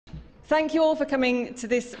Thank you all for coming to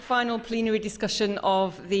this final plenary discussion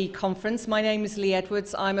of the conference. My name is Lee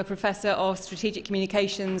Edwards. I'm a Professor of Strategic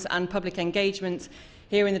Communications and Public Engagement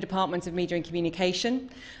here in the Department of Media and Communication,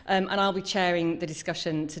 and I'll be chairing the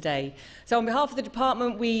discussion today. So on behalf of the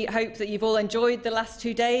department, we hope that you've all enjoyed the last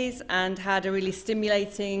 2 days and had a really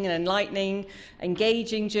stimulating and enlightening,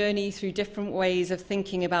 engaging journey through different ways of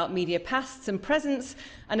thinking about media pasts and presents,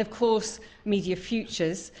 and of course, media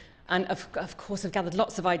futures. And of course, I've gathered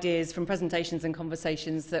lots of ideas from presentations and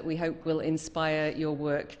conversations that we hope will inspire your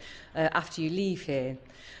work after you leave here.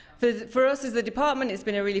 For us as the department, it's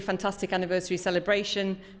been a really fantastic anniversary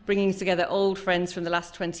celebration, bringing together old friends from the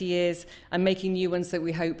last 20 years and making new ones that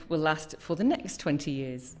we hope will last for the next 20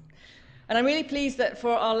 years. And I'm really pleased that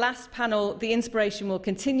for our last panel, the inspiration will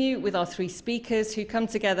continue with our three speakers who bring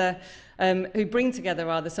together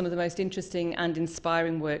some of the most interesting and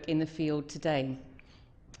inspiring work in the field today.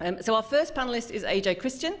 So our first panellist is AJ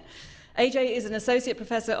Christian. AJ is an Associate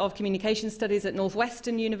Professor of Communication Studies at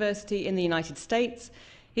Northwestern University in the United States.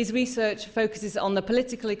 His research focuses on the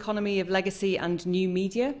political economy of legacy and new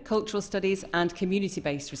media, cultural studies, and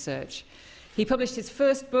community-based research. He published his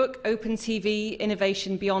first book, Open TV,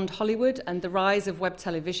 Innovation Beyond Hollywood and the Rise of Web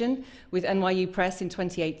Television, with NYU Press in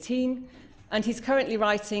 2018. And he's currently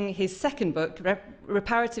writing his second book,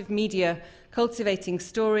 Reparative Media, Cultivating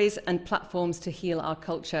Stories and Platforms to Heal Our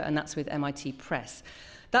Culture, and that's with MIT Press.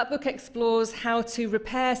 That book explores how to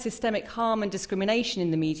repair systemic harm and discrimination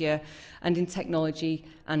in the media and in technology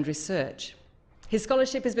and research. His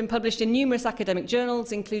scholarship has been published in numerous academic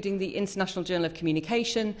journals, including the International Journal of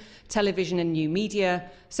Communication, Television and New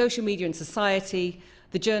Media, Social Media and Society,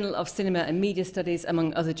 the Journal of Cinema and Media Studies,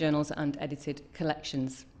 among other journals and edited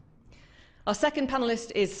collections. Our second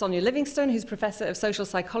panellist is Sonia Livingstone, who's Professor of Social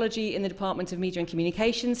Psychology in the Department of Media and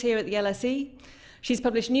Communications here at the LSE. She's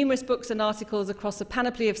published numerous books and articles across a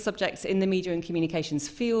panoply of subjects in the media and communications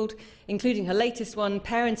field, including her latest one,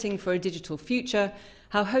 Parenting for a Digital Future,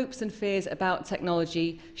 How Hopes and Fears About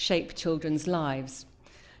Technology Shape Children's Lives.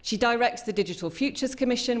 She directs the Digital Futures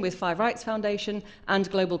Commission with Five Rights Foundation and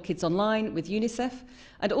Global Kids Online with UNICEF,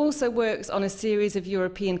 and also works on a series of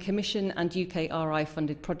European Commission and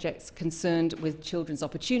UKRI-funded projects concerned with children's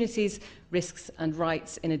opportunities, risks and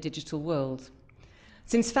rights in a digital world.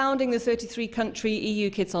 Since founding the 33-country EU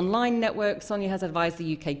Kids Online network, Sonia has advised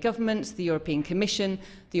the UK government, the European Commission,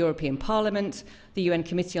 the European Parliament, the UN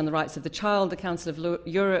Committee on the Rights of the Child, the Council of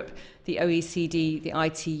Europe, the OECD, the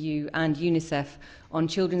ITU and UNICEF on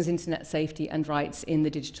children's internet safety and rights in the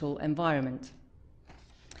digital environment.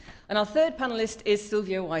 And our third panellist is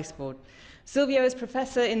Silvio Waisbord. Silvio is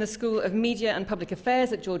Professor in the School of Media and Public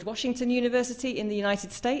Affairs at George Washington University in the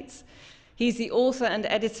United States. He's the author and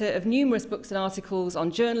editor of numerous books and articles on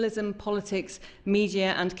journalism, politics,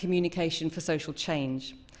 media and communication for social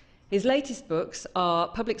change. His latest books are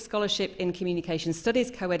Public Scholarship in Communication Studies,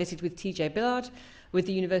 co-edited with TJ Billard with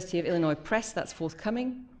the University of Illinois Press, that's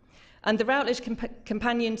forthcoming, and the Routledge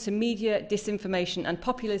Companion to Media, Disinformation and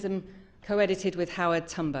Populism, co-edited with Howard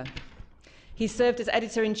Tumber. He served as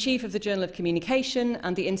editor-in-chief of the Journal of Communication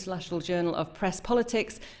and the International Journal of Press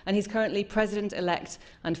Politics, and he's currently president-elect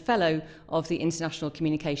and fellow of the International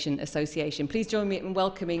Communication Association. Please join me in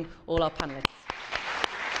welcoming all our panelists.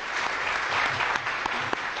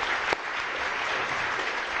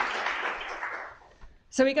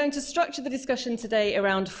 So we're going to structure the discussion today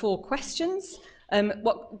around 4 questions.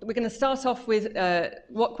 We're going to start off with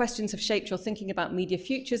what questions have shaped your thinking about media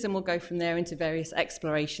futures, and we'll go from there into various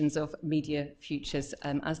explorations of media futures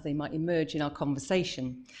as they might emerge in our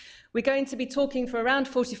conversation. We're going to be talking for around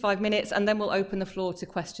 45 minutes, and then we'll open the floor to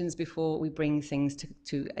questions before we bring things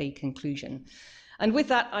to a conclusion. And with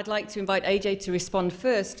that, I'd like to invite AJ to respond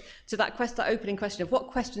first to that opening question of what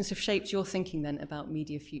questions have shaped your thinking then about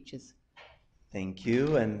media futures. Thank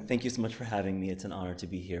you, and thank you so much for having me. It's an honor to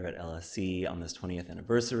be here at LSE on this 20th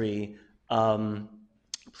anniversary.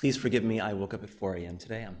 Please forgive me, I woke up at 4 a.m.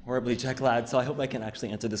 today. I'm horribly jet-lagged, so I hope I can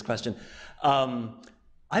actually answer this question.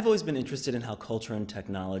 I've always been interested in how culture and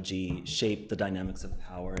technology shape the dynamics of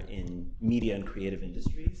power in media and creative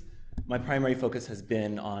industries. My primary focus has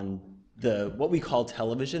been on what we call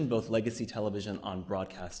television, both legacy television on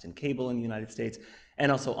broadcast and cable in the United States,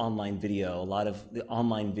 and also online video. A lot of the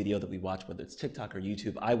online video that we watch, whether it's TikTok or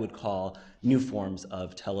YouTube, I would call new forms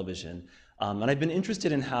of television. And I've been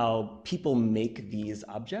interested in how people make these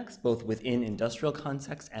objects, both within industrial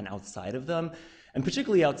contexts and outside of them, and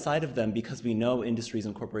particularly outside of them, because we know industries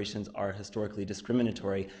and corporations are historically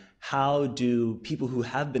discriminatory. How do people who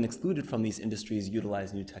have been excluded from these industries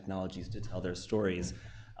utilize new technologies to tell their stories?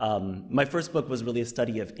 My first book was really a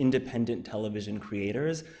study of independent television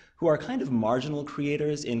creators who are kind of marginal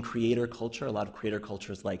creators in creator culture. A lot of creator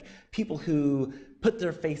culture is like people who put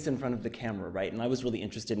their face in front of the camera, right? And I was really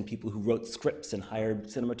interested in people who wrote scripts and hired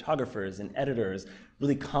cinematographers and editors,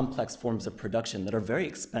 really complex forms of production that are very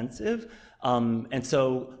expensive. And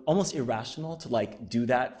so almost irrational to like do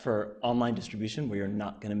that for online distribution where you're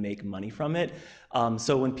not gonna make money from it.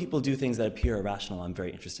 So when people do things that appear irrational, I'm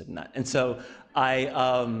very interested in that. And so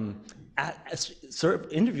I sort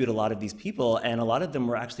of interviewed a lot of these people, and a lot of them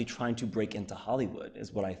were actually trying to break into Hollywood,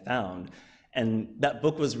 is what I found. And that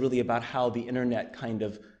book was really about how the internet kind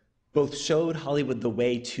of both showed Hollywood the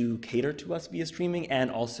way to cater to us via streaming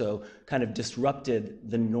and also kind of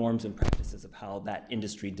disrupted the norms and practices of how that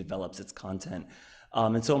industry develops its content.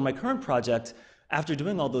 And so in my current project, after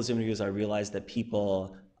doing all those interviews, I realized that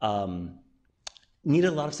people needed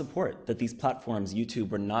a lot of support, that these platforms, YouTube,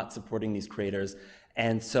 were not supporting these creators.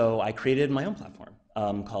 And so I created my own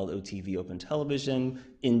platform called OTV Open Television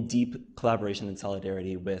in deep collaboration and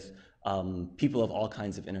solidarity with people of all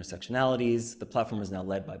kinds of intersectionalities. The platform is now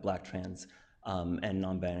led by Black, trans, and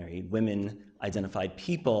non-binary women identified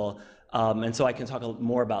people. And so I can talk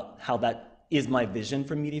more about how that is my vision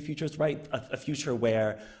for media futures, right? A future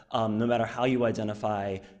where no matter how you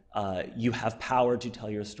identify, you have power to tell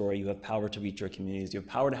your story, you have power to reach your communities, you have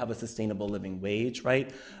power to have a sustainable living wage,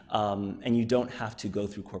 right? And you don't have to go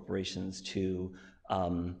through corporations to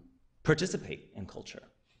participate in culture.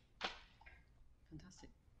 Fantastic.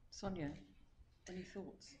 Sonia, any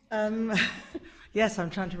thoughts? Yes, I'm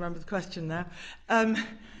trying to remember the question now.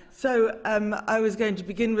 I was going to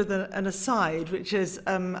begin with an aside, which is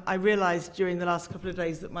I realized during the last couple of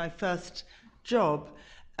days that my first job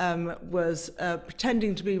was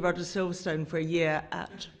pretending to be Roger Silverstone for a year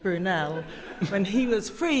at Brunel when he was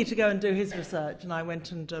free to go and do his research, and I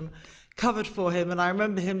went and covered for him. And I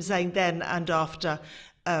remember him saying then and after,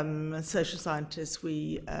 social scientists,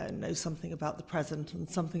 we know something about the present and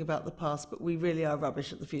something about the past, but we really are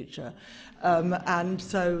rubbish at the future. And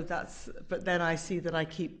so that's, but then I see that I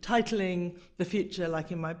keep titling the future,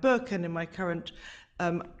 like in my book and in my current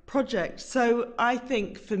project. So I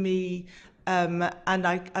think for me, and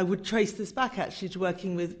I would trace this back actually to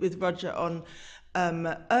working with Roger on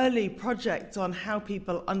early projects on how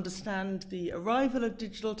people understand the arrival of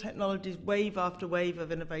digital technologies, wave after wave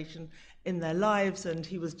of innovation in their lives, and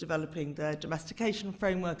he was developing the domestication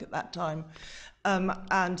framework at that time.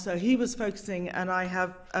 And so he was focusing, and I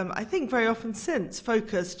have, I think very often since,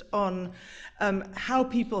 focused on how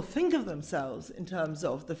people think of themselves in terms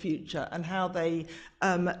of the future and how why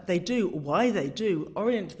they do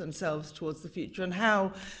orient themselves towards the future, and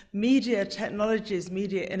how media technologies,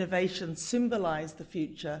 media innovation symbolize the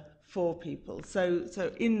future for people.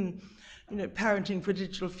 So in parenting for a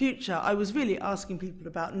digital future, I was really asking people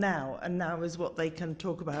about now, and now is what they can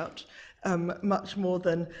talk about much more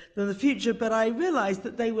than the future. But I realized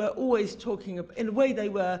that they were always talking, in a way they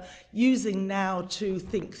were using now to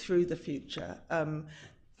think through the future,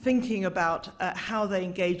 thinking about how they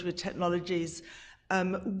engage with technologies,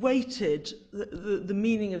 weighted, the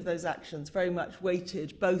meaning of those actions very much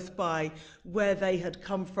weighted both by where they had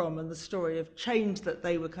come from and the story of change that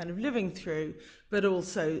they were kind of living through, but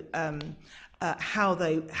also how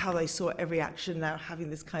they saw every action now having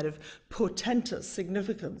this kind of portentous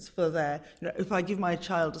significance for their, if I give my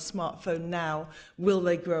child a smartphone now, will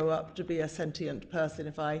they grow up to be a sentient person?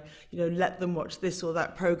 If I, let them watch this or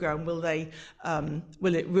that program, will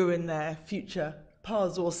it ruin their future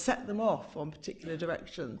paths or set them off on particular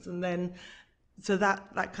directions? And then, so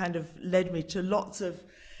that kind of led me to lots of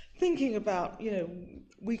thinking about,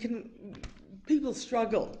 people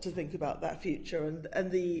struggle to think about that future, and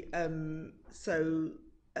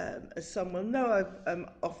as some will know, I've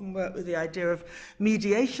often worked with the idea of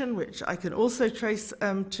mediation, which I can also trace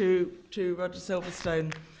to Roger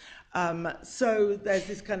Silverstone. So there's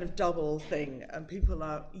this kind of double thing, and people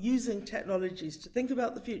are using technologies to think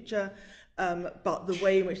about the future, but the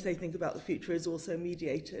way in which they think about the future is also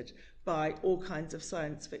mediated by all kinds of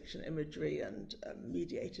science fiction imagery and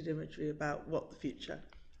mediated imagery about what the future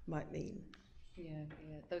might mean. Yeah.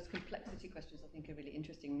 Those complexity questions I think are really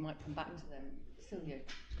interesting. We might come back to them. Silvio.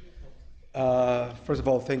 First of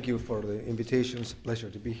all, thank you for the invitation. It's a pleasure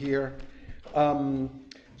to be here.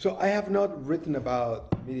 So I have not written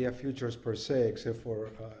about media futures per se, except for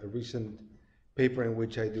a recent paper in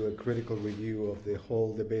which I do a critical review of the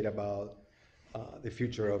whole debate about the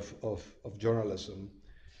future of journalism.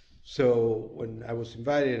 So when I was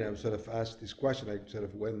invited and I was sort of asked this question, I sort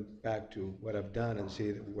of went back to what I've done and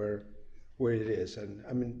see where it is. And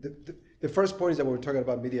I mean, the first point is that when we're talking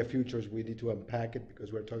about media futures, we need to unpack it,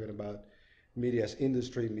 because we're talking about media's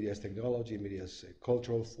industry, media's technology, media's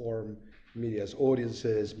cultural form, media's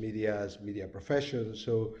audiences, media professions.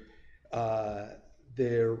 So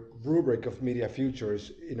the rubric of media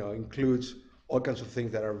futures, includes all kinds of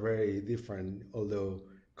things that are very different, although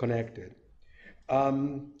connected.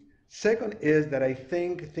 Second is that I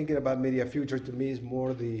think thinking about media futures to me is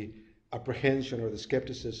more the apprehension or the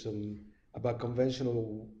skepticism about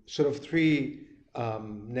conventional sort of three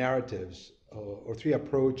narratives or three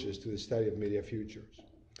approaches to the study of media futures.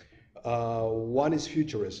 One is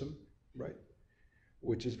futurism, right,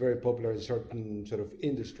 which is very popular in certain sort of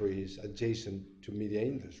industries adjacent to media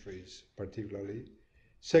industries particularly.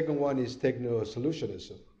 Second one is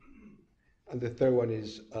techno-solutionism. And the third one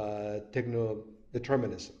is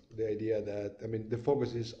techno-determinism, the idea that, the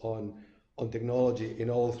focus is on technology in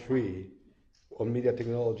all three, on media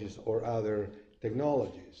technologies or other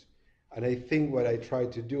technologies. And I think what I try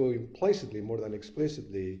to do implicitly more than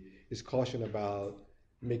explicitly is caution about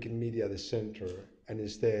making media the center and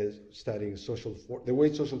instead studying the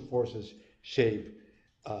way social forces shape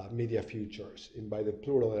media futures. And by the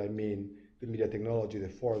plural, I mean the media technology, the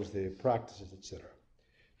forms, the practices, etc.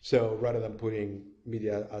 So rather than putting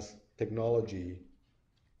media as technology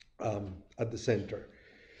at the center.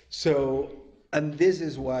 So, and this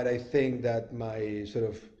is what I think that my sort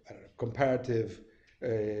of comparative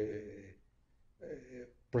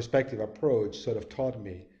perspective approach sort of taught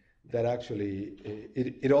me, that actually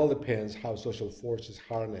it all depends how social forces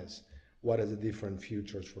harness what are the different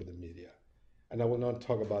futures for the media. And I will not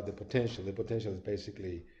talk about the potential. The potential is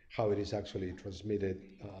basically how it is actually transmitted,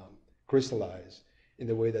 crystallized in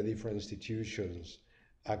the way that different institutions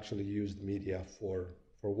actually use the media for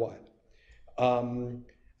what.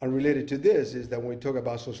 And related to this is that when we talk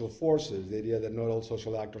about social forces, the idea that not all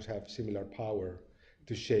social actors have similar power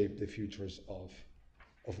to shape the futures of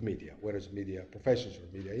media, whether it's media professions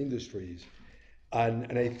or media industries.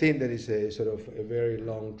 And I think that is a sort of a very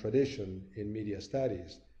long tradition in media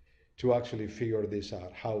studies to actually figure this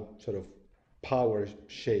out, how sort of power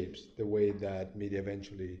shapes the way that media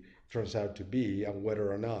eventually turns out to be, and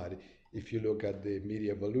whether or not, if you look at the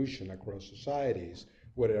media evolution across societies,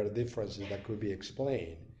 whether there are differences that could be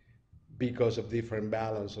explained because of different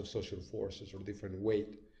balance of social forces or different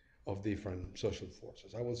weight of different social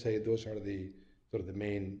forces. I would say those are the sort of the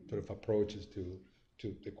main sort of approaches to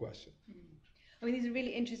the question. I mean, these are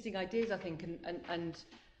really interesting ideas, I think, and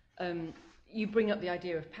you bring up the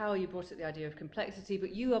idea of power, you brought up the idea of complexity,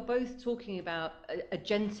 but you are both talking about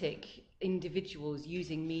agentic individuals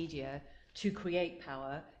using media to create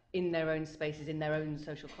power in their own spaces, in their own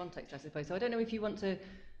social context, I suppose. So I don't know if you want to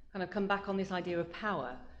kind of come back on this idea of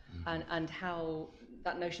power and how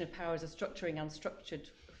that notion of power as a structuring and structured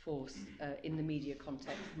force in the media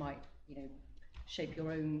context might, shape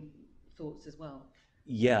your own thoughts as well.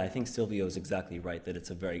 Yeah, I think Silvio is exactly right that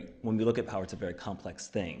when we look at power, it's a very complex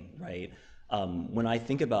thing, right? When I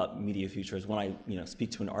think about media futures, when I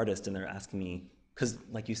speak to an artist and they're asking me, because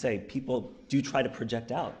like you say, people do try to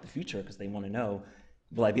project out the future because they want to know,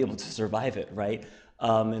 will I be able to survive it, right?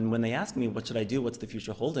 And when they ask me, what should I do, what's the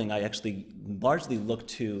future holding, I actually largely look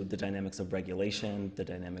to the dynamics of regulation, the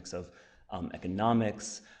dynamics of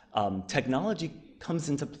economics. Technology comes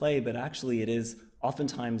into play, but actually it is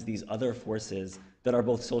oftentimes these other forces that are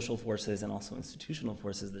both social forces and also institutional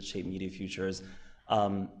forces that shape media futures.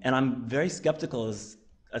 And I'm very skeptical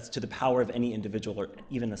as to the power of any individual or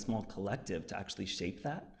even a small collective to actually shape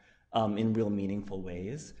that in real meaningful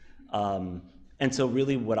ways. And so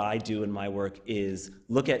really what I do in my work is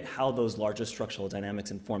look at how those larger structural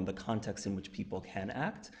dynamics inform the context in which people can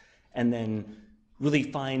act, and then really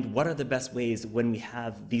find what are the best ways when we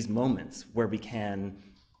have these moments where we can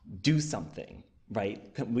do something, right?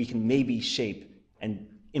 We can maybe shape and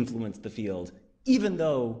influence the field, even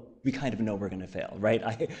though we kind of know we're going to fail,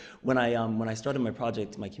 right? When I started my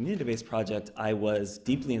project, my community-based project, I was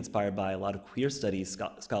deeply inspired by a lot of queer studies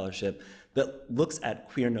scholarship that looks at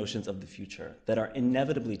queer notions of the future that are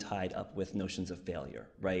inevitably tied up with notions of failure,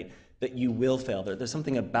 right? That you will fail. There's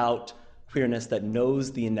something about queerness that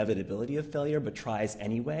knows the inevitability of failure but tries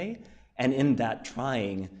anyway, and in that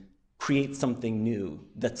trying, creates something new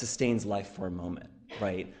that sustains life for a moment,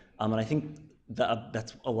 right? And I think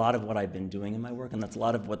that's a lot of what I've been doing in my work, and that's a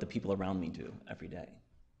lot of what the people around me do every day.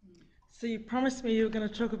 So you promised me you were going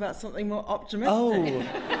to talk about something more optimistic. Oh.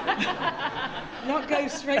 Not go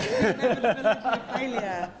straight to the inevitability of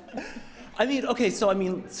failure.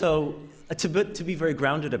 So to be very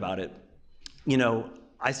grounded about it,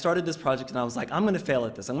 I started this project and I was like, I'm going to fail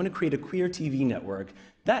at this. I'm going to create a queer TV network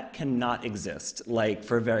that cannot exist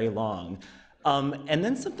for very long. And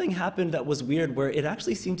then something happened that was weird where it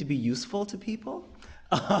actually seemed to be useful to people.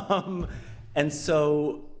 And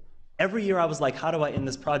every year I was like, how do I end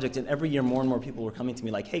this project? And every year more and more people were coming to me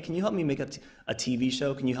like, hey, can you help me make a TV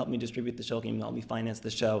show? Can you help me distribute the show? Can you help me finance the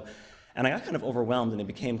show? And I got kind of overwhelmed, and it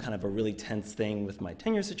became kind of a really tense thing with my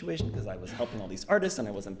tenure situation because I was helping all these artists and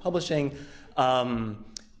I wasn't publishing. And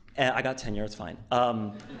I got tenure, it's fine.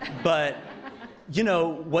 But you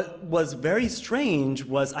know, what was very strange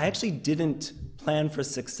was I actually didn't plan for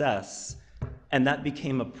success, and that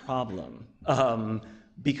became a problem.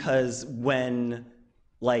 Because when,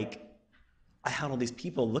 like, I had all these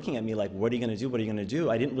people looking at me like, what are you gonna do, what are you gonna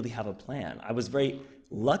do? I didn't really have a plan. I was very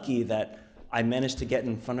lucky that I managed to get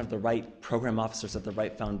in front of the right program officers of the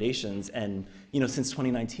right foundations, and you know, since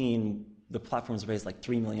 2019, the platform's raised like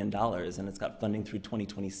 $3 million, and it's got funding through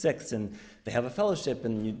 2026, and they have a fellowship,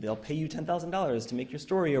 and they'll pay you $10,000 to make your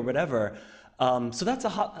story or whatever. So that's a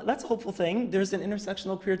hopeful thing. There's an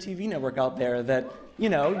intersectional queer TV network out there that, you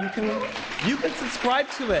know, you can subscribe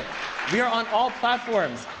to it. We are on all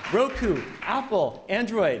platforms: Roku, Apple,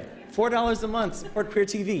 Android. $4 a month, support queer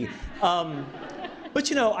TV. But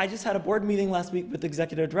you know, I just had a board meeting last week with the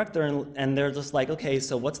executive director, and they're just like, okay,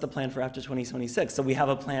 so what's the plan for after 2026? So we have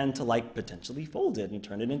a plan to like potentially fold it and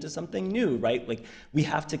turn it into something new, right? Like we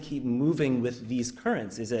have to keep moving with these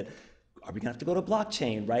currents. Are we gonna have to go to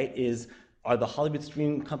blockchain, right? Are the Hollywood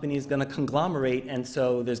streaming companies gonna conglomerate, and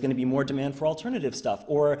so there's gonna be more demand for alternative stuff?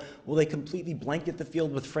 Or will they completely blanket the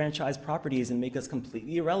field with franchise properties and make us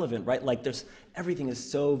completely irrelevant, right? Like everything is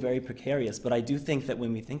so very precarious, but I do think that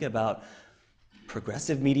when we think about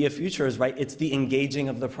progressive media futures, right? It's the engaging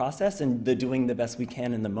of the process and the doing the best we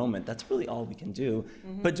can in the moment. That's really all we can do,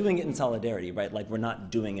 but doing it in solidarity, right? Like we're not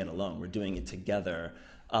doing it alone, we're doing it together,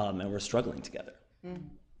 and we're struggling together.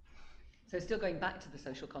 So still going back to the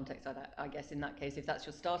social context, I guess in that case, if that's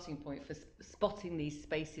your starting point for spotting these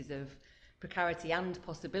spaces of precarity and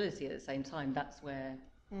possibility at the same time, that's where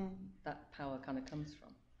that power kind of comes from.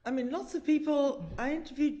 I mean, lots of people I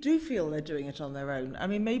interviewed do feel they're doing it on their own. I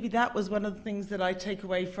mean, maybe that was one of the things that I take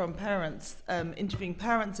away from parents, interviewing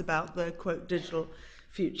parents about the, quote, digital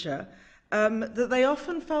future, that they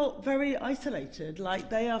often felt very isolated, like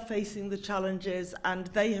they are facing the challenges and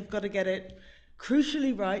they have got to get it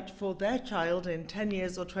crucially right for their child in 10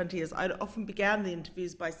 years or 20 years. I often began the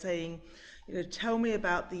interviews by saying, you know, tell me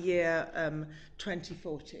about the year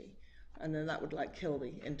 2040. And then that would like kill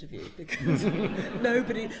the interview because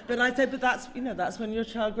nobody. But I said, but that's when your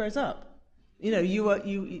child grows up. You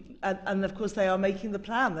know, and of course they are making the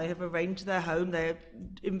plan. They have arranged their home. They're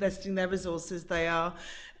investing their resources. They are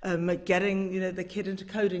getting the kid into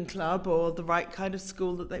coding club or the right kind of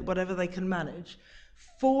school whatever they can manage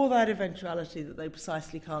for that eventuality that they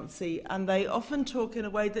precisely can't see. And they often talk in a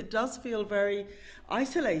way that does feel very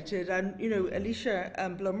isolated. And, you know,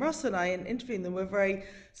 Alicia Blum-Ross and I, in interviewing them, were very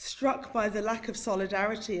struck by the lack of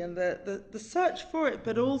solidarity and the search for it,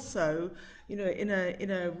 but also, you know, in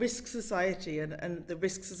a risk society, and the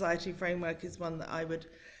risk society framework is one that I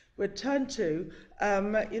would turn to.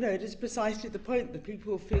 You know, it is precisely the point that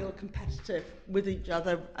people feel competitive with each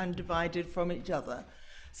other and divided from each other.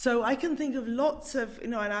 So I can think of lots of, you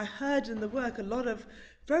know, and I heard in the work a lot of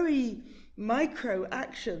very micro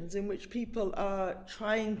actions in which people are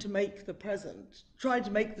trying to make the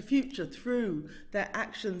future through their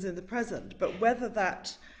actions in the present. But whether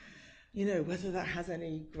that has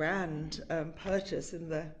any grand purchase in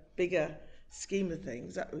the bigger scheme of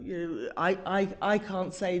things, you know, I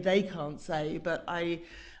can't say, they can't say, but I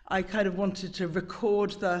kind of wanted to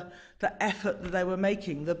record the effort that they were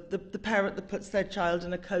making. The parent that puts their child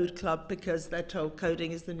in a code club because they're told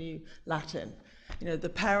coding is the new Latin. You know, the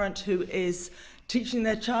parent who is teaching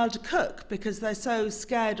their child to cook because they're so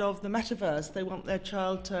scared of the metaverse. They want their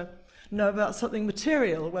child to know about something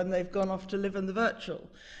material when they've gone off to live in the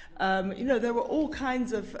virtual. You know, there were all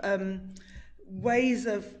kinds of ways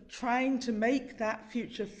of trying to make that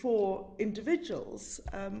future for individuals.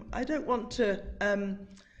 I don't want to...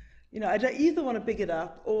 I don't either want to big it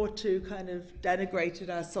up or to kind of denigrate it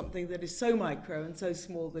as something that is so micro and so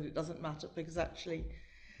small that it doesn't matter, because actually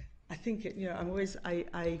I think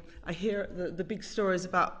I hear the big stories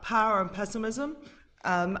about power and pessimism,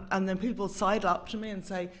 and then people side up to me and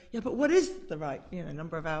say, yeah, but what is the right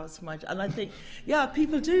number of hours for my job? And I think, yeah,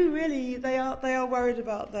 people do really, they are worried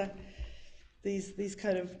about these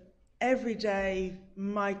kind of everyday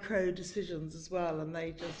micro decisions as well, and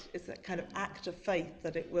it's that kind of act of faith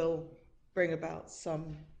that it will bring about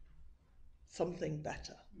something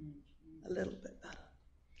better, a little bit better.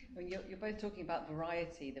 Well, you're both talking about the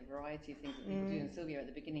variety of things that people do. And Silvio, at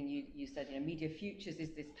the beginning, you said, media futures is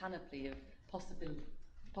this panoply of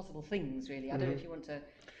possible things, really. I don't know if you want to...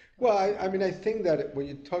 Well, I mean, I think that when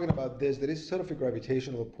you're talking about this, there is sort of a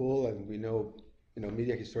gravitational pull, and we know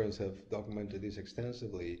media historians have documented this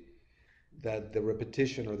extensively, that the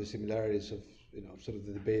repetition or the similarities of, sort of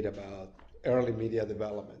the debate about early media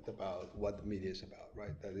development, about what the media is about,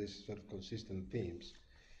 right? That is sort of consistent themes,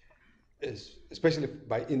 is especially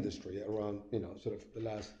by industry around, sort of the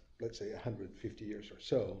last, let's say, 150 years or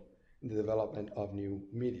so in the development of new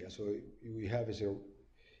media. So we have this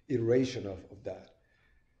iteration of that.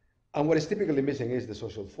 And what is typically missing is the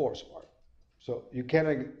social force part. So you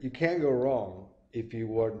can't go wrong if you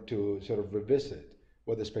want to sort of revisit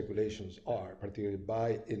what the speculations are, particularly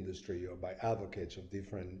by industry or by advocates of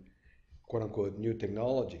different quote unquote new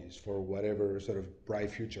technologies for whatever sort of bright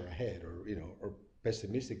future ahead, or or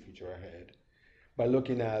pessimistic future ahead, by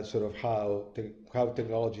looking at sort of how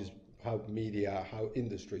technologies, how media, how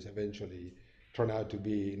industries eventually turn out to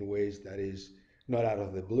be in ways that is not out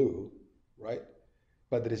of the blue, right?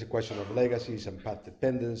 But there is a question of legacies and path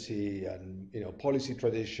dependency and policy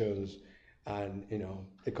traditions and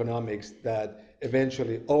economics that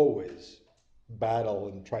eventually always battle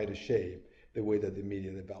and try to shape the way that the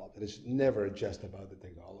media develop. It is never just about the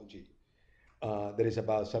technology. That is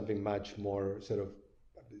about something much more sort of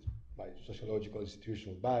by sociological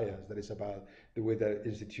institutional bias. That is about the way that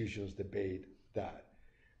institutions debate that.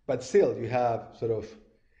 But still, you have sort of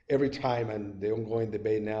every time, and the ongoing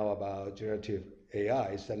debate now about generative AI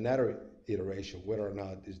is another iteration, whether or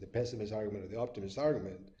not it's the pessimist argument or the optimist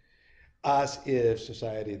argument, as if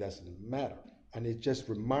society doesn't matter. And it's just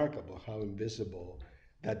remarkable how invisible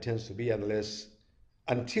that tends to be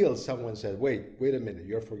until someone says, wait a minute,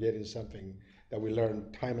 you're forgetting something that we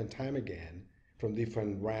learned time and time again from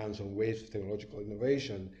different rounds and waves of technological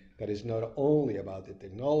innovation, that is not only about the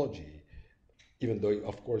technology, even though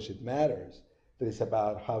of course it matters, that it's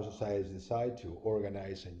about how societies decide to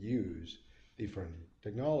organize and use different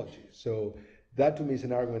technologies. So that to me is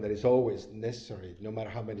an argument that is always necessary, no matter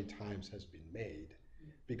how many times has been made,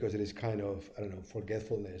 because it is kind of,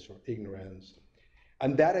 forgetfulness or ignorance.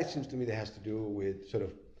 And that, it seems to me, that has to do with sort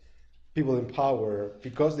of people in power,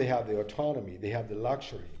 because they have the autonomy, they have the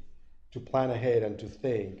luxury to plan ahead and to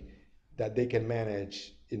think that they can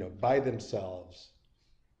manage, by themselves,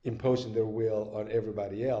 imposing their will on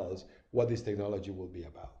everybody else, what this technology will be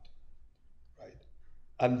about, right?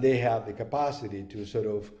 And they have the capacity to sort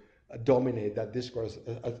of dominate that discourse,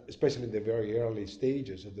 especially in the very early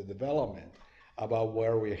stages of the development, about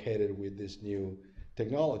where we're headed with this new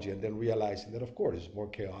technology, and then realizing that, of course, it's more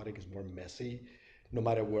chaotic, it's more messy, no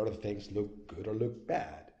matter whether things look good or look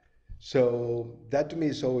bad. So that to me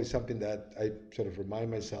is always something that I sort of remind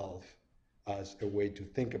myself as a way to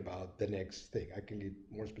think about the next thing. I can give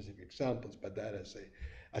more specific examples, but that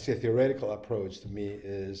as a theoretical approach to me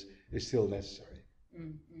is still necessary.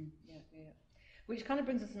 Yeah. Which kind of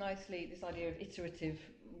brings us nicely, this idea of iterative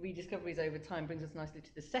rediscoveries over time brings us nicely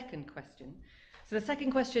to the second question. So the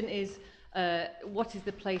second question is, what is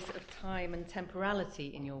the place of time and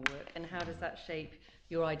temporality in your work, and how does that shape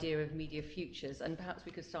your idea of media futures? And perhaps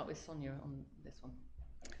we could start with Sonia on this one.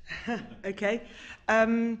 Okay.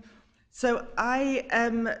 So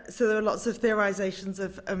there are lots of theorizations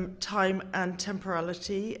of time and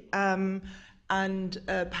temporality, and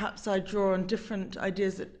perhaps I draw on different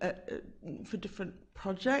ideas for different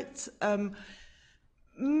projects.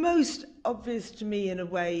 Most obvious to me, in a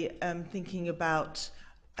way, thinking about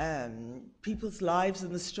people's lives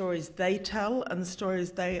and the stories they tell and the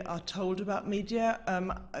stories they are told about media,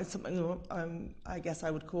 something I guess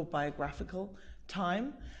I would call biographical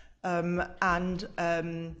time, and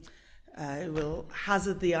I will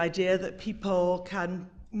hazard the idea that people can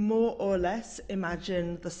more or less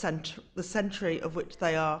imagine the century of which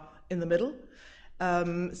they are in the middle.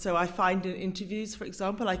 So I find in interviews, for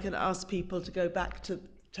example, I can ask people to go back to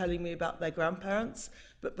telling me about their grandparents,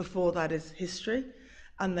 but before that is history.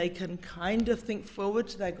 And they can kind of think forward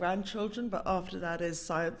to their grandchildren, but after that is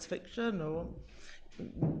science fiction or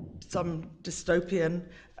some dystopian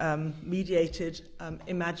mediated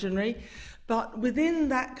imaginary. But within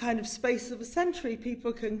that kind of space of a century,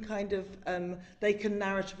 people can kind of, they can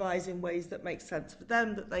narrativize in ways that make sense for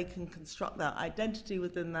them, that they can construct their identity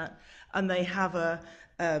within that, and they have a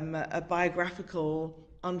biographical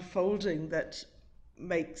unfolding that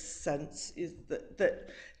makes sense, is that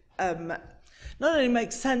not only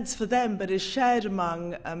makes sense for them, but is shared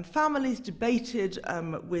among families, debated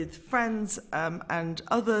with friends and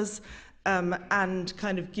others, and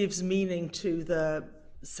kind of gives meaning to the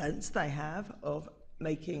sense they have of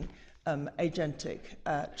making agentic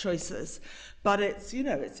choices. But it's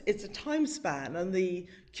a time span, and the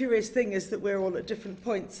curious thing is that we're all at different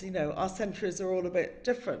points. Our centuries are all a bit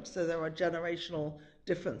different, so there are generational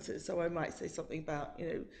differences. So I might say something about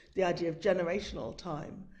the idea of generational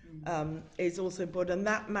time. is also important, and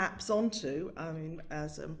that maps onto, I mean,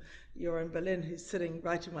 as you're in Berlin, who's sitting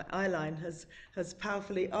right in my eye line, has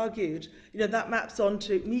powerfully argued, that maps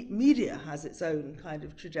onto, media has its own kind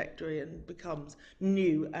of trajectory and becomes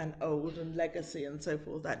new and old and legacy and so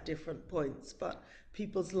forth at different points, but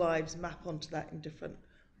people's lives map onto that in different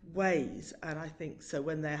ways, and I think so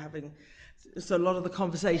when they're having, so a lot of the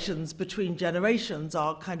conversations between generations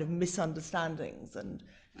are kind of misunderstandings and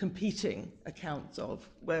competing accounts of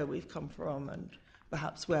where we've come from and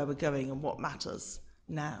perhaps where we're going and what matters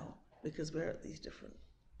now, because we're at these different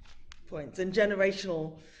points. And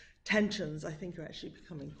generational tensions, I think, are actually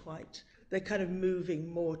becoming they're kind of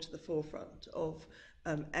moving more to the forefront of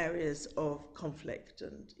areas of conflict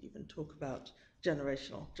and even talk about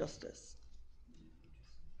generational justice.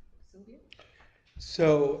 Silvio?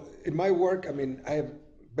 So in my work, I mean, I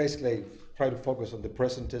basically try to focus on the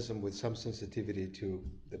presentism with some sensitivity to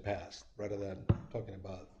the past rather than talking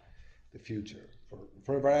about the future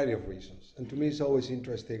for a variety of reasons. And to me, it's always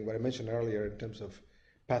interesting what I mentioned earlier in terms of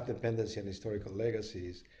path dependency and historical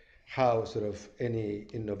legacies, how sort of any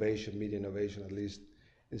innovation, media innovation, at least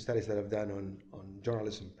in studies that I've done on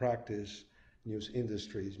journalism practice, news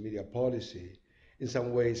industries, media policy, in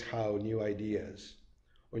some ways how new ideas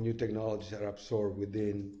or new technologies are absorbed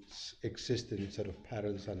within existing sort of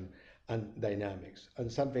patterns and dynamics. And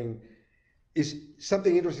something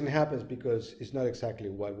interesting happens because it's not exactly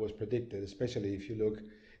what was predicted, especially if you look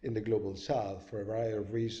in the global south for a variety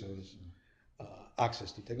of reasons,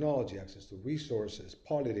 access to technology, access to resources,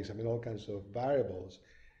 politics, I mean, all kinds of variables.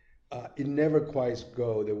 It never quite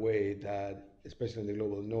go the way that, especially in the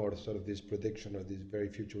global north, sort of this prediction or these very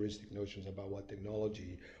futuristic notions about what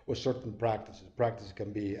technology or certain practices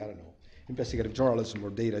can be, I don't know, investigative journalism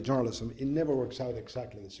or data journalism, it never works out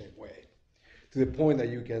exactly the same way. To the point that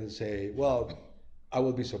you can say, well, I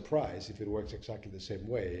will be surprised if it works exactly the same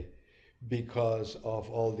way because of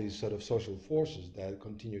all these sort of social forces that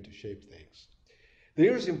continue to shape things. The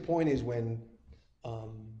interesting point is when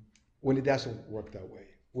it doesn't work that way,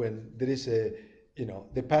 when there is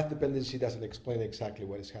the path dependency doesn't explain exactly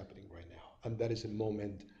what is happening right now. And that is a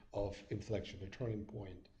moment of inflection, a turning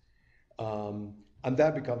point. And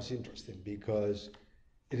that becomes interesting because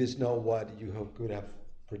it is not what you could have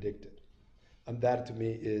predicted. And that to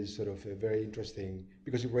me is sort of a very interesting,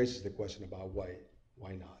 because it raises the question about why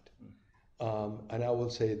not? And I will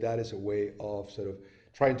say that is a way of sort of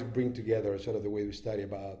trying to bring together sort of the way we study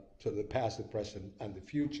about sort of the past, the present, and the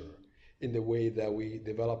future in the way that we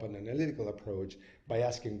develop an analytical approach by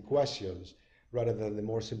asking questions rather than the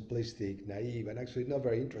more simplistic, naive, and actually not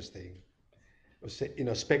very interesting,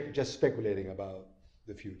 just speculating about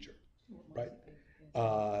the future, right?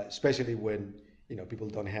 Especially when people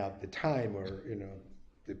don't have the time or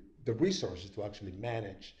the resources to actually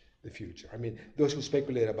manage the future. I mean, those who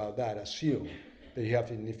speculate about that assume that you have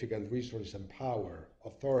significant resources and power,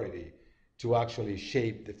 authority to actually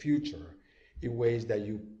shape the future in ways that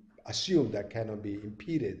you assume that cannot be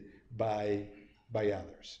impeded by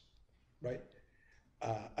others, right?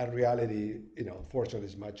 And reality, fortunately,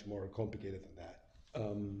 is much more complicated than that.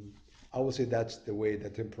 I would say that's the way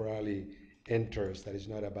that temporarily enters, that is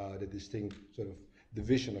not about a distinct sort of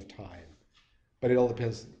division of time, but it all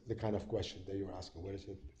depends the kind of question that you're asking, whether it's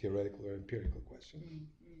a theoretical or empirical question. Mm-hmm.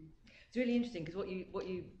 It's really interesting because what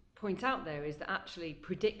you point out there is that actually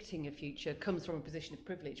predicting a future comes from a position of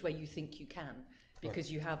privilege where you think you can,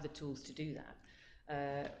 because you have the tools to do that,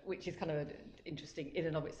 which is kind of interesting in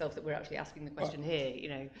and of itself that we're actually asking the question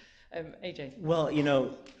here. AJ. Well,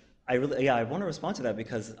 I want to respond to that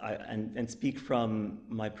because and speak from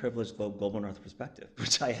my privileged global north perspective,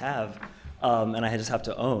 which I have, and I just have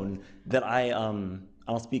to own that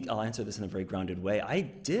I'll answer this in a very grounded way. I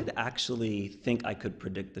did actually think I could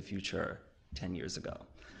predict the future 10 years ago.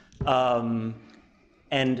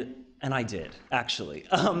 And I did, actually,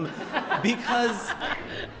 because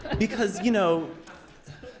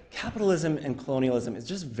capitalism and colonialism is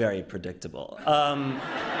just very predictable.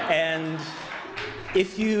 And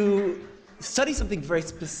if you study something very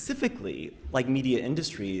specifically, like media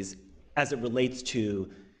industries, as it relates to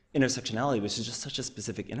intersectionality, which is just such a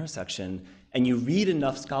specific intersection, and you read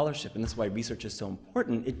enough scholarship, and that's why research is so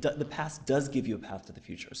important, the past does give you a path to the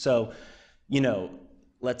future. So,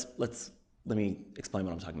 let me explain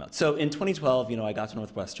what I'm talking about. So in 2012, I got to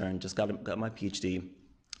Northwestern, just got my PhD,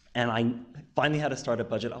 and I finally had a startup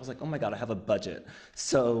budget. I was like, oh my God, I have a budget.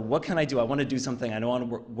 So what can I do? I want to do something. I don't want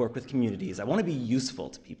to work with communities. I want to be useful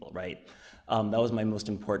to people, right? That was my most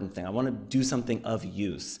important thing. I want to do something of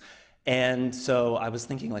use. And so I was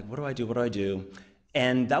thinking, like, what do I do?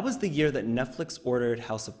 And that was the year that Netflix ordered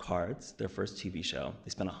House of Cards, their first TV show. They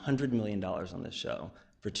spent $100 million on this show.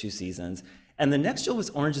 for 2 seasons. And the next show was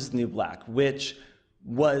Orange is the New Black, which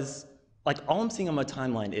was, like, all I'm seeing on my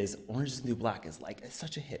timeline is Orange is the New Black is like, it's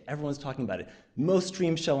such a hit. Everyone's talking about it. Most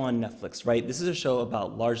streamed show on Netflix, right? This is a show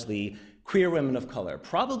about largely queer women of color.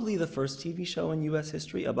 Probably the first TV show in US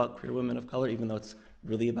history about queer women of color, even though it's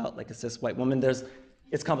really about like a cis white woman.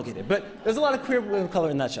 It's complicated, but there's a lot of queer women of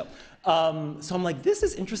color in that show. So I'm like, this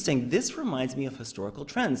is interesting. This reminds me of historical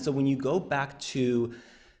trends. So when you go back to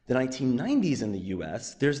the 1990s in the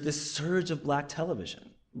US, there's this surge of black television,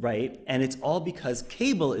 right? And it's all because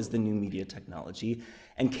cable is the new media technology.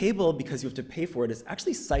 And cable, because you have to pay for it, is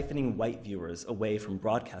actually siphoning white viewers away from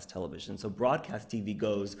broadcast television. So broadcast TV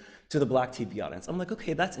goes to the black TV audience. I'm like,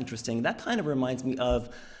 okay, that's interesting. That kind of reminds me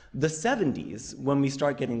of the 70s when we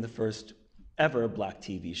start getting the first ever black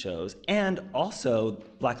TV shows, and also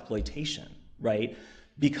blaxploitation, right?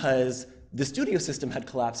 Because the studio system had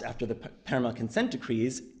collapsed after the Paramount Consent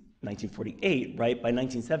Decrees, 1948, right? By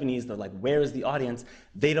 1970s, they're like, where is the audience?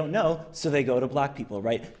 They don't know, so they go to black people,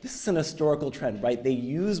 right? This is an historical trend, right? They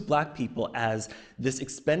use black people as this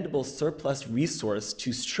expendable surplus resource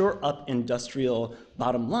to shore up industrial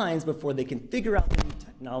bottom lines before they can figure out the new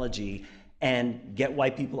technology and get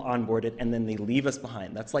white people onboarded, and then they leave us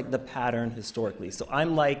behind. That's like the pattern historically. So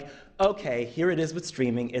I'm like, okay, here it is with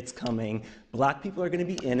streaming, it's coming. Black people are gonna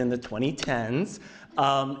be in the 2010s.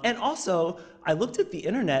 And also, I looked at the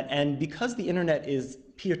internet, and because the internet is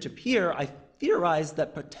peer-to-peer, I theorized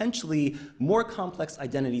that potentially more complex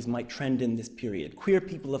identities might trend in this period. Queer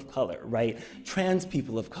people of color, right? Trans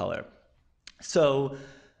people of color. So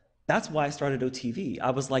that's why I started OTV.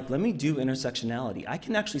 I was like, let me do intersectionality. I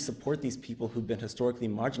can actually support these people who've been historically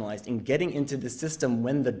marginalized in getting into the system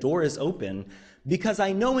when the door is open, because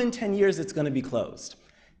I know in 10 years it's gonna be closed.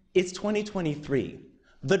 It's 2023.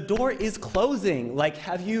 The door is closing. Like,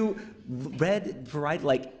 have you read Variety?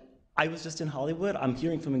 Like, I was just in Hollywood. I'm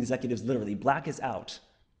hearing from executives literally, black is out.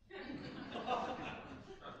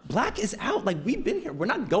 Black is out. Like, we've been here. We're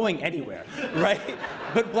not going anywhere, right?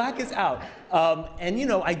 But black is out. And you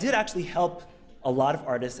know, I did actually help a lot of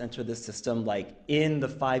artists enter the system. Like, in the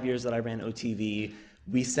 5 years that I ran OTV,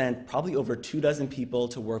 we sent probably over 24 people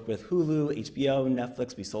to work with Hulu, HBO,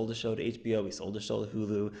 Netflix. We sold a show to HBO. We sold a show to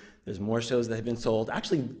Hulu. There's more shows that have been sold.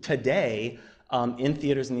 Actually, today, in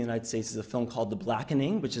theaters in the United States is a film called The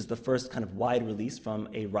Blackening, which is the first kind of wide release from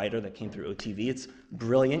a writer that came through OTV. It's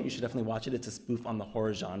brilliant. You should definitely watch it. It's a spoof on the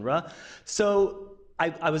horror genre. So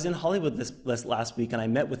I was in Hollywood this last week, and I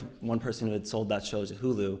met with one person who had sold that show to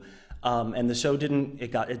Hulu. And the show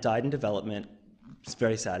it died in development. It's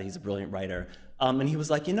very sad. He's a brilliant writer. And he was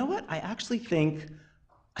like, you know what? I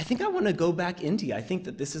think I want to go back indie. I think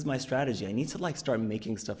that this is my strategy. I need to like start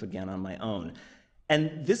making stuff again on my own.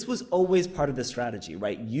 And this was always part of the strategy,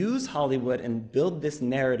 right? Use Hollywood and build this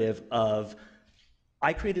narrative of,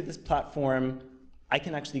 I created this platform, I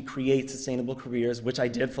can actually create sustainable careers, which I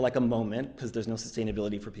did for like a moment, because there's no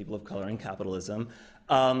sustainability for people of color in capitalism.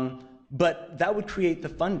 But that would create the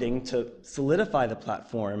funding to solidify the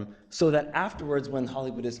platform so that afterwards, when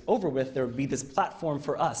Hollywood is over with, there would be this platform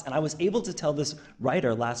for us. And I was able to tell this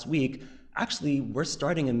writer last week, actually, we're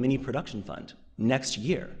starting a mini production fund next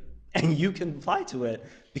year. And you can apply to it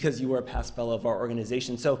because you were a past fellow of our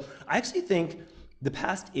organization. So I actually think the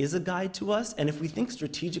past is a guide to us, and if we think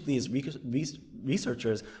strategically as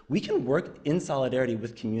researchers, we can work in solidarity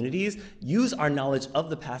with communities, use our knowledge of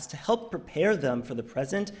the past to help prepare them for the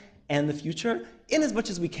present and the future in as much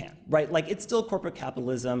as we can, right? Like, it's still corporate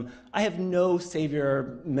capitalism. I have no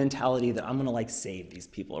savior mentality that I'm gonna like save these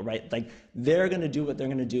people, right? Like, they're gonna do what they're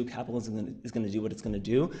gonna do, capitalism is gonna do what it's gonna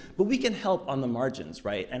do, but we can help on the margins,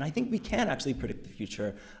 right? And I think we can actually predict the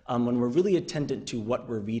future when we're really attentive to what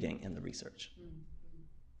we're reading in the research.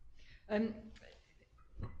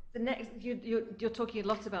 You're talking a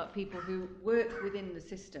lot about people who work within the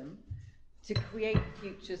system to create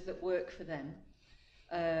futures that work for them,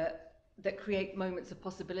 that create moments of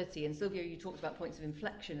possibility. And Silvio, you talked about points of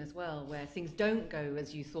inflection as well, where things don't go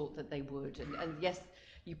as you thought that they would. And yes,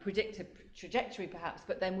 you predict a trajectory perhaps,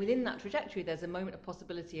 but then within that trajectory, there's a moment of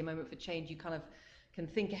possibility, a moment for change. You kind of can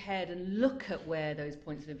think ahead and look at where those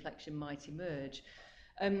points of inflection might emerge.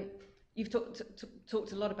 You've talked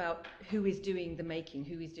a lot about who is doing the making,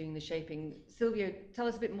 who is doing the shaping. Silvio, tell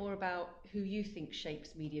us a bit more about who you think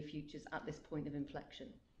shapes media futures at this point of inflection,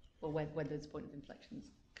 or when those point of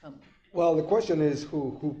inflections come. Well, the question is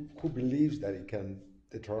who believes that it can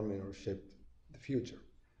determine or shape the future.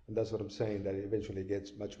 And that's what I'm saying, that it eventually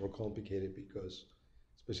gets much more complicated because,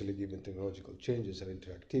 especially given technological changes and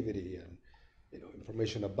interactivity and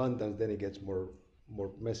information abundance, then it gets more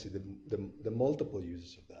messy, the multiple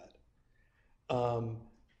uses of that.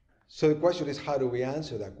 So the question is, how do we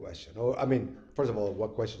answer that question? Or, I mean, first of all,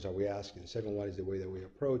 what questions are we asking? The second one is the way that we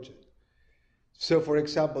approach it. So, for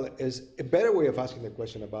example, is a better way of asking the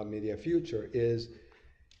question about media future is,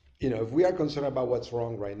 if we are concerned about what's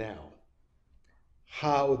wrong right now,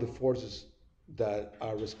 how the forces that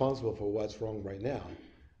are responsible for what's wrong right now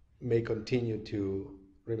may continue to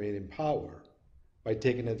remain in power by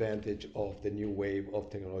taking advantage of the new wave of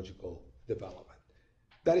technological development.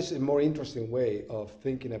 That is a more interesting way of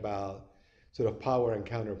thinking about sort of power and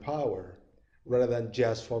counterpower rather than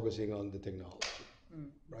just focusing on the technology,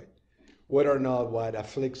 right? Whether or not what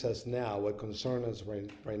afflicts us now, what concerns us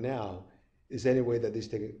right now, is any way that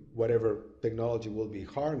whatever technology will be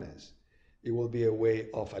harnessed, it will be a way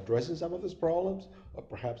of addressing some of these problems or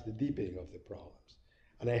perhaps the deepening of the problems.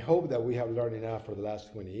 And I hope that we have learned enough for the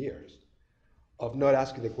last 20 years of not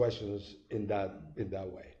asking the questions in that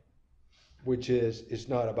way, which is it's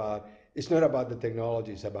not about the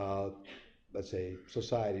technology, it's about, let's say,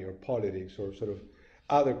 society or politics or sort of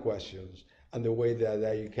other questions, and the way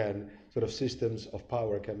that you can sort of systems of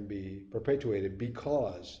power can be perpetuated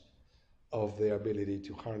because of their ability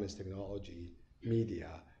to harness technology, media,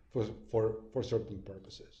 for certain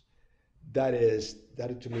purposes.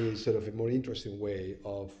 That to me is sort of a more interesting way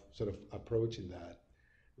of sort of approaching that,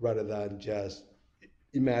 rather than just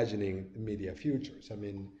imagining media futures. I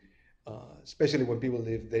mean, especially when people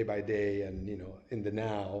live day by day and in the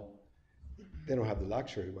now, they don't have the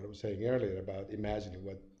luxury, what I was saying earlier, about imagining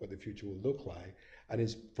what the future will look like. And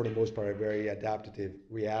it's, for the most part, very adaptive,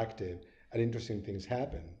 reactive, and interesting things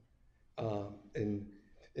happen in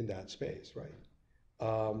that space, right?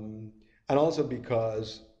 And also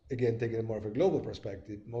because, again, taking a more of a global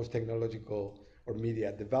perspective, most technological or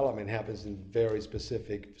media development happens in very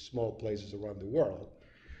specific small places around the world,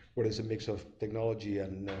 where there's a mix of technology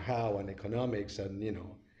and know-how and economics and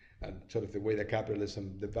and sort of the way that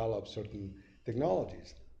capitalism develops certain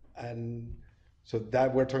technologies. And so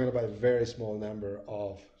that we're talking about a very small number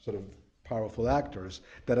of sort of powerful actors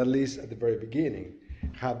that, at least at the very beginning,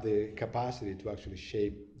 have the capacity to actually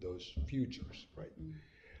shape those futures, right?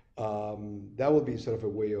 That would be sort of a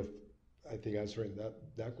way of, I think, answering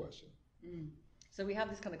that question. So we have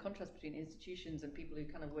this kind of contrast between institutions and people who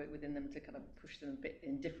kind of work within them to kind of push them a bit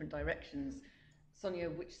in different directions. Sonia,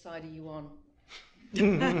 which side are you on?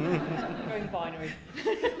 Going binary.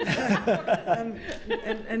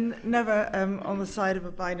 and never on the side of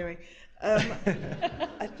a binary.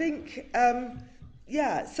 I think,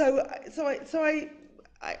 yeah. So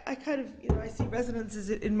I kind of, I see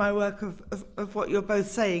resonances in my work of what you're both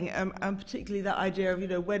saying, and particularly that idea of,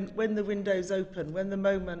 when the window's open, when the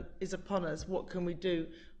moment is upon us, what can we do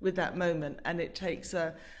with that moment? And it takes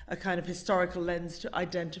a kind of historical lens to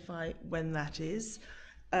identify when that is.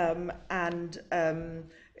 And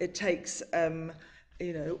it takes,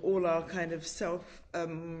 all our kind of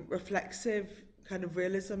self-reflexive kind of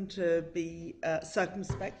realism to be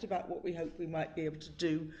circumspect about what we hope we might be able to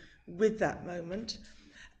do with that moment.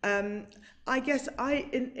 I guess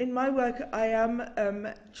in my work, I am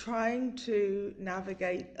trying to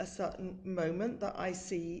navigate a certain moment that I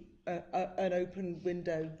see an open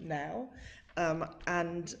window now,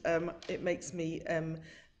 and it makes me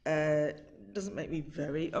doesn't make me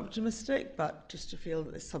very optimistic, but just to feel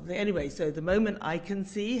that there's something. Anyway, so the moment I can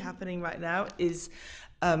see happening right now is,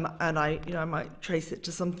 and I might trace it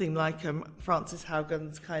to something like Frances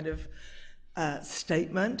Haugen's kind of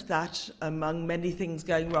statement that among many things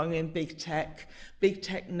going wrong in big tech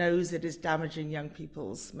knows it is damaging young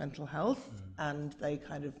people's mental health, and they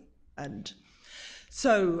kind of, and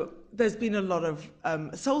so there's been a lot of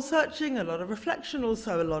soul searching, a lot of reflection,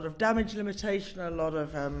 also a lot of damage limitation, a lot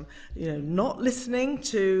of not listening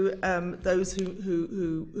to those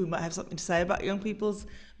who might have something to say about young people's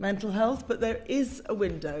mental health. But there is a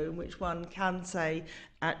window in which one can say,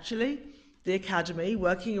 actually, the Academy,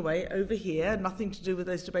 working away over here, nothing to do with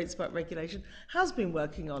those debates about regulation, has been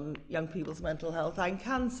working on young people's mental health and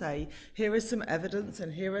can say, here is some evidence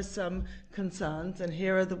and here are some concerns and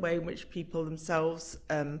here are the way in which people themselves,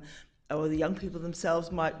 or the young people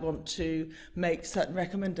themselves, might want to make certain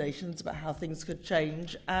recommendations about how things could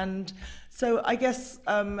change. And so I guess,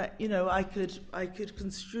 I could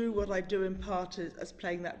construe what I do in part as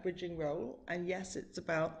playing that bridging role. And yes, it's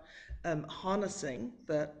about harnessing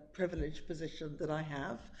the privileged position that I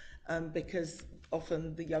have, because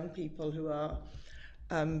often the young people who are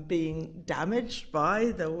being damaged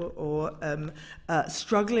by or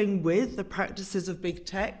struggling with the practices of big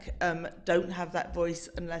tech don't have that voice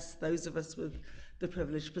unless those of us with the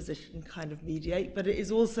privileged position kind of mediate. But it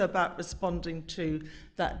is also about responding to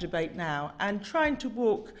that debate now and trying to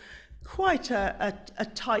walk quite a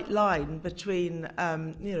tight line between,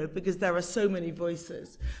 because there are so many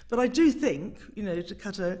voices. But I do think, to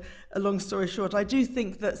cut a long story short, I do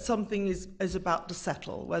think that something is about to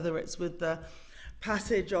settle, whether it's with the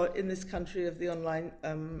passage in this country of the online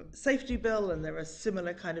safety bill, and there are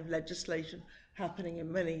similar kind of legislation happening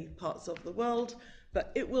in many parts of the world,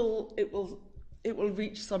 but it will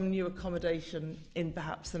reach some new accommodation in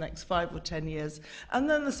perhaps the next 5 or 10 years, and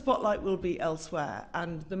then the spotlight will be elsewhere,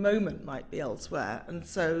 and the moment might be elsewhere. And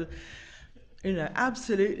so,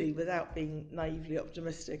 absolutely, without being naively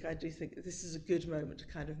optimistic, I do think this is a good moment to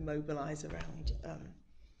kind of mobilize around.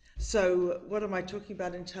 So what am I talking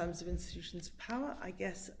about in terms of institutions of power? I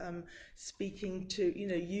guess speaking to,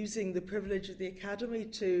 using the privilege of the academy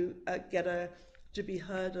to to be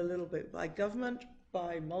heard a little bit by government,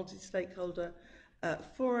 by multi-stakeholder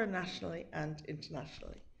fora, nationally and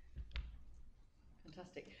internationally.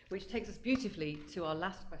 Fantastic. Which takes us beautifully to our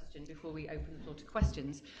last question before we open the floor to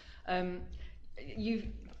questions. You've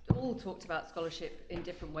all talked about scholarship in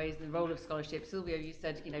different ways and the role of scholarship. Silvio, you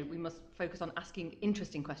said, we must focus on asking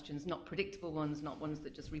interesting questions, not predictable ones, not ones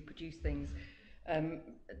that just reproduce things.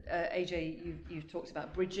 AJ, you've talked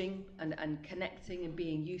about bridging and connecting and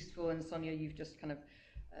being useful, and Sonia, you've just kind of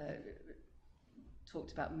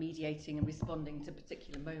talked about mediating and responding to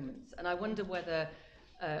particular moments. And I wonder whether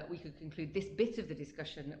we could conclude this bit of the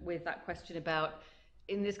discussion with that question about,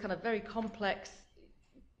 in this kind of very complex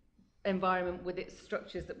environment with its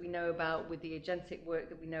structures that we know about, with the agentic work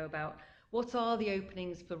that we know about, what are the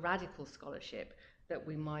openings for radical scholarship that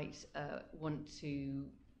we might want to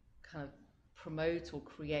kind of promote or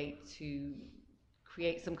create to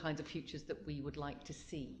create some kinds of futures that we would like to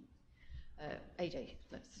see? AJ,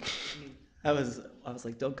 let's start with you. I was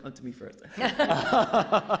like, don't come to me first.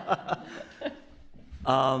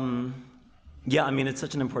 Yeah, I mean, it's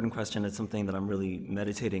such an important question. It's something that I'm really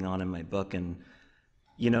meditating on in my book. And,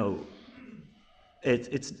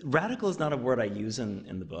 it's radical is not a word I use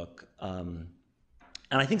in the book. And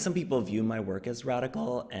I think some people view my work as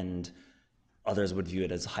radical, and others would view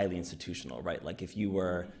it as highly institutional, right? Like if you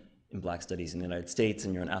were in Black Studies in the United States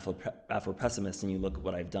and you're an Afro-pessimist and you look at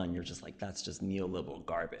what I've done, you're just like, that's just neoliberal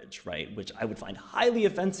garbage, right? Which I would find highly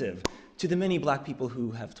offensive to the many Black people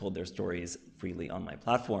who have told their stories freely on my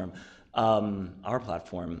platform, our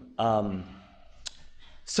platform.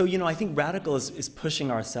 So, I think radical is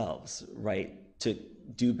pushing ourselves, right, to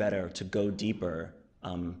do better, to go deeper,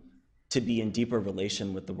 to be in deeper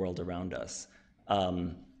relation with the world around us.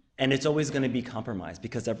 And it's always going to be compromised,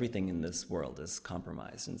 because everything in this world is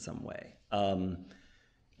compromised in some way.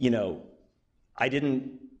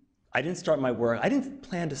 I didn't start my work, I didn't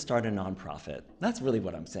plan to start a nonprofit. That's really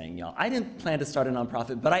what I'm saying, y'all. I didn't plan to start a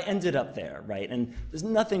nonprofit, but I ended up there, right? And there's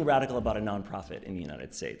nothing radical about a nonprofit in the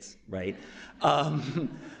United States, right? And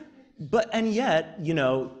yet,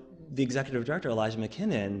 the executive director, Elijah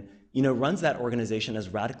McKinnon, runs that organization as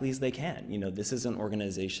radically as they can. This is an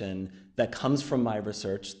organization that comes from my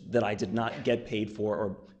research that I did not get paid for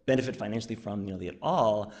or benefit financially from nearly at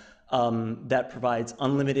all, that provides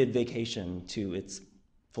unlimited vacation to its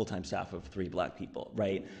full-time staff of 3 Black people,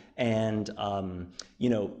 right? And,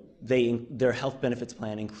 their health benefits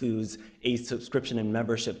plan includes a subscription and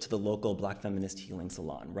membership to the local Black feminist healing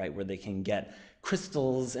salon, right? Where they can get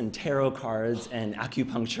crystals and tarot cards and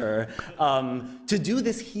acupuncture to do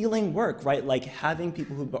this healing work, right? Like having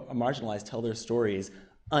people who are marginalized tell their stories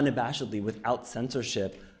unabashedly without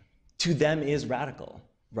censorship, to them is radical,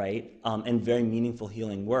 right? And very meaningful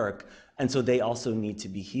healing work. And so they also need to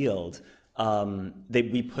be healed.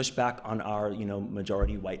 We push back on our,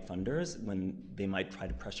 majority white funders when they might try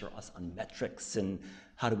to pressure us on metrics and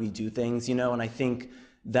how do we do things, and I think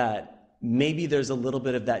that maybe there's a little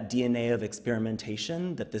bit of that DNA of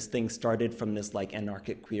experimentation, that this thing started from this like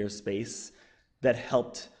anarchic queer space that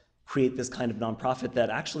helped create this kind of nonprofit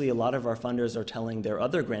that actually a lot of our funders are telling their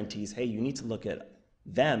other grantees, hey, you need to look at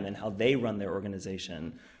them and how they run their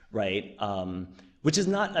organization, right? Which is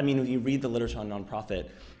not, when you read the literature on nonprofit,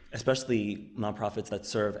 especially nonprofits that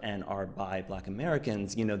serve and are by Black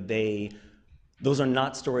Americans, those are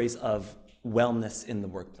not stories of wellness in the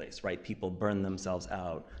workplace, right? People burn themselves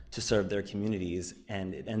out to serve their communities,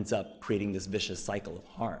 and it ends up creating this vicious cycle of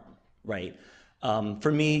harm, right?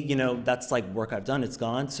 For me, that's like work I've done, it's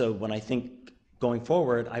gone. So when I think going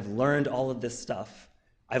forward, I've learned all of this stuff.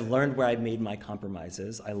 I've learned where I've made my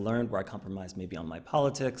compromises. I learned where I compromised maybe on my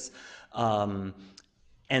politics.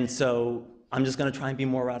 And so I'm just gonna try and be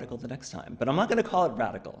more radical the next time. But I'm not gonna call it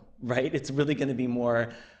radical, right? It's really gonna be more,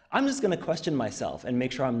 I'm just gonna question myself and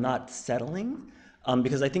make sure I'm not settling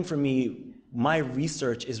Because I think for me, my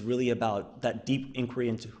research is really about that deep inquiry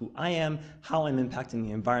into who I am, how I'm impacting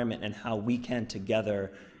the environment, and how we can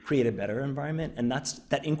together create a better environment. And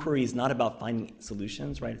that inquiry is not about finding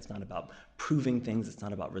solutions, right? It's not about proving things. It's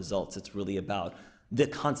not about results. It's really about the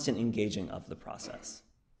constant engaging of the process.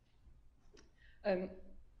 It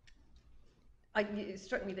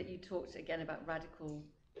struck me that you talked again about radical,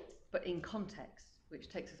 but in context, which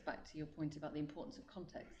takes us back to your point about the importance of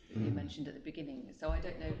context that you mentioned at the beginning. So I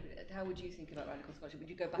don't know, how would you think about radical scholarship? Would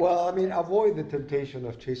you go back? Well, I mean, avoid the temptation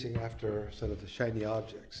of chasing after sort of the shiny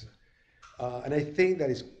objects. And I think that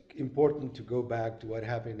it's important to go back to what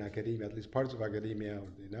happened in academia, at least parts of academia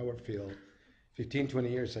in our field, 15, 20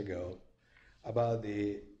 years ago, about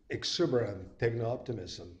the exuberant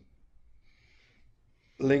techno-optimism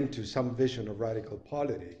linked to some vision of radical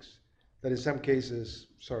politics that in some cases,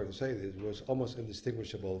 sorry to say this, was almost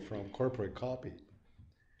indistinguishable from corporate copy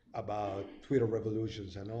about Twitter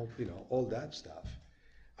revolutions and all that stuff.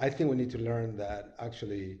 I think we need to learn that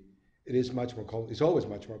actually it is it's always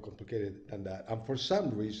much more complicated than that. And for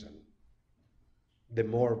some reason, the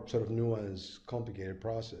more sort of nuanced, complicated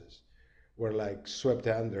process were like swept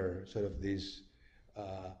under sort of this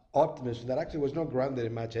optimism that actually was not grounded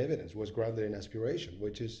in much evidence, was grounded in aspiration,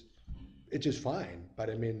 which is fine. But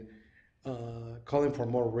I mean, calling for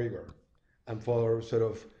more rigor and for sort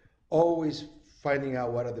of always finding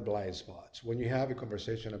out what are the blind spots. When you have a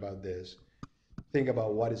conversation about this, think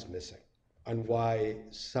about what is missing and why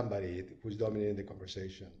somebody who's dominating the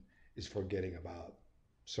conversation is forgetting about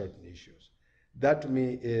certain issues. That to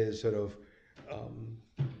me is sort of,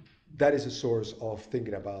 that is a source of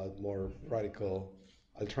thinking about more radical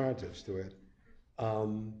alternatives to it.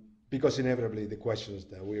 Because inevitably the questions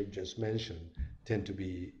that we've just mentioned tend to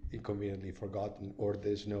be inconveniently forgotten, or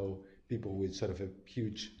there's no people with sort of a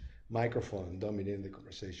huge microphone dominating the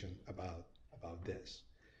conversation about this.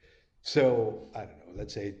 So, I don't know,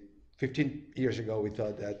 let's say 15 years ago we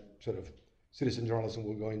thought that sort of citizen journalism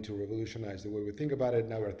was going to revolutionize the way we think about it.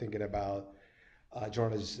 Now we're thinking about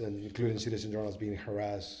journalists, and including citizen journalists, being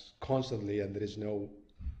harassed constantly, and there is no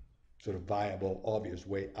sort of viable, obvious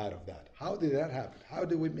way out of that. How did that happen? How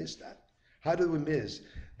did we miss that? How did we miss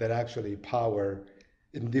that actually power,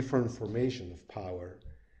 in different formation of power,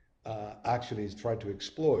 actually is trying to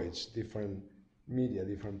exploit different media,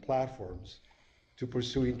 different platforms to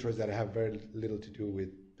pursue interests that have very little to do with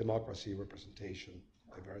democracy, representation,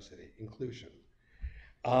 diversity, inclusion.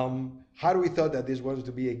 How do we thought that this was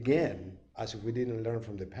to be again, as if we didn't learn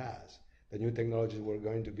from the past, that new technologies were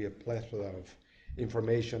going to be a plethora of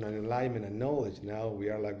information and enlightenment and knowledge? Now we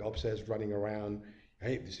are like obsessed running around,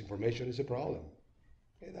 hey, this information is a problem.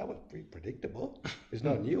 Hey, that was pretty predictable. It's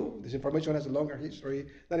not new. This information has a longer history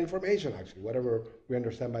than information, actually, whatever we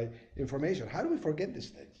understand by information. How do we forget these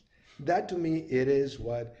things? That to me, it is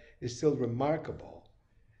what is still remarkable,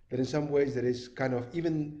 that in some ways that is kind of,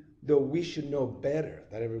 even though we should know better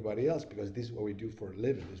than everybody else, because this is what we do for a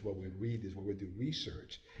living, this is what we read, this is what we do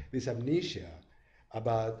research, this amnesia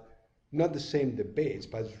about not the same debates,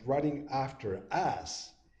 but running after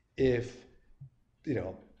us if,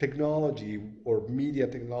 technology or media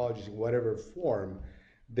technologies in whatever form,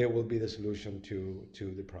 they will be the solution to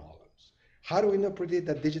the problems. How do we not predict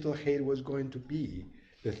that digital hate was going to be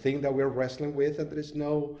the thing that we're wrestling with, and there is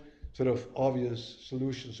no sort of obvious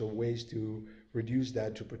solutions or ways to reduce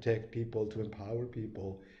that, to protect people, to empower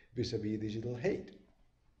people vis-a-vis digital hate?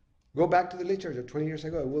 Go back to the literature 20 years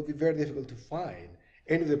ago. It will be very difficult to find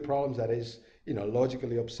any of the problems that is,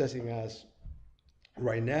 logically obsessing us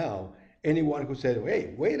right now. Anyone who said,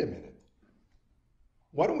 hey, wait a minute,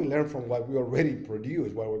 why don't we learn from what we already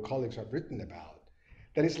produce, what our colleagues have written about,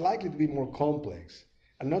 that is likely to be more complex,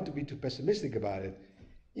 and not to be too pessimistic about it,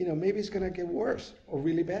 maybe it's going to get worse or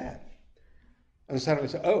really bad. And suddenly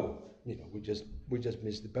say, we just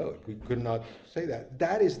missed the boat. We could not say that.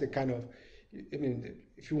 That is the kind of,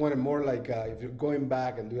 if you want it more like, if you're going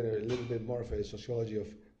back and doing a little bit more of a sociology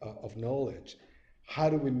of knowledge, how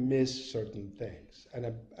do we miss certain things? And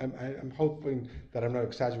I'm hoping that I'm not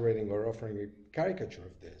exaggerating or offering a caricature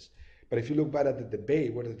of this. But if you look back at the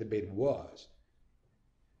debate, what the debate was,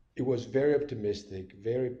 it was very optimistic,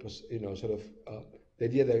 very, the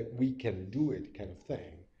idea that we can do it kind of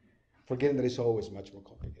thing, forgetting that it's always much more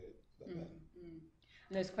complicated than that.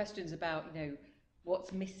 And those questions about,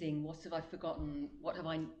 what's missing, what have I forgotten, what have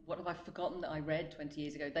I forgotten that I read 20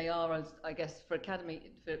 years ago? They are, as I guess, for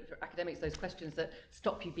academics, those questions that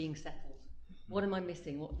stop you being settled. What am I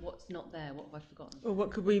missing? What's not there? What have I forgotten? Or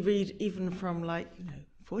what could we read even from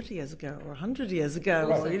 40 years ago or 100 years ago?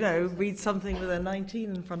 Right. Or, read something with a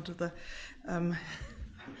 19 in front of the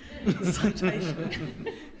citation.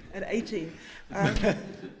 at 18.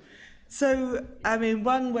 So, I mean,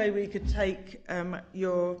 one way we could take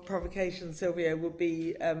your provocation, Silvio, would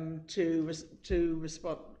be to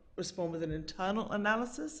respond with an internal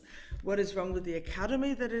analysis. What is wrong with the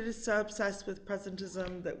academy that it is so obsessed with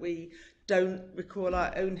presentism, that we don't recall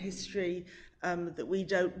our own history, that we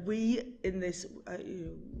in this,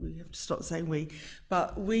 we have to stop saying we,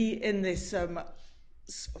 but we in this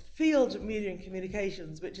field of media and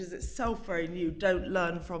communications, which is itself very new, don't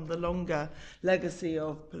learn from the longer legacy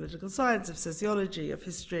of political science, of sociology, of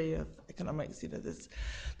history, of economics. You know,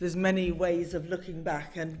 there's many ways of looking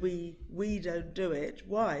back, and we don't do it.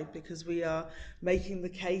 Why? Because we are making the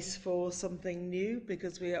case for something new,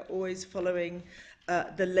 because we are always following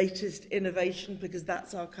the latest innovation, because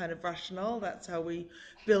that's our kind of rationale. That's how we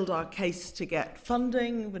build our case to get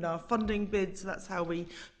funding with our funding bids. That's how we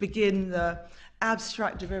begin the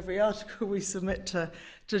abstract of every article we submit to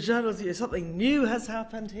journals. You know, something new has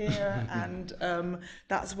happened here, and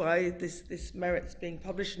that's why this merits being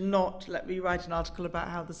published, not let me write an article about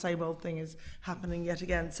how the same old thing is happening yet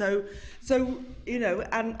again. So you know,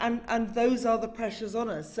 and those are the pressures on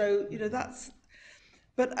us. So, you know, that's,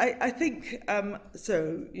 but I think,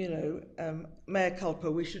 so, you know, mea culpa,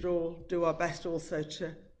 we should all do our best also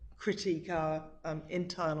to critique our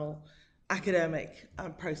internal academic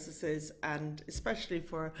processes, and especially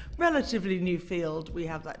for a relatively new field, we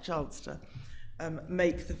have that chance to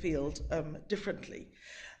make the field differently.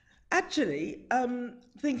 Actually,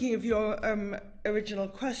 thinking of your original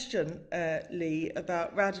question, Lee,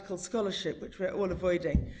 about radical scholarship, which we're all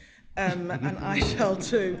avoiding, and I shall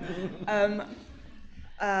too,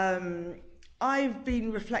 I've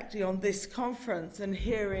been reflecting on this conference and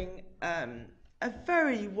hearing a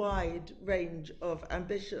very wide range of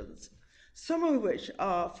ambitions, some of which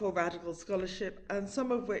are for radical scholarship and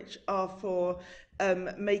some of which are for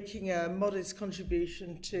making a modest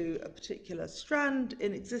contribution to a particular strand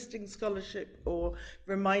in existing scholarship, or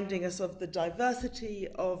reminding us of the diversity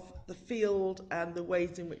of the field and the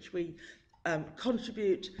ways in which we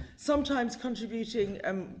contribute, sometimes contributing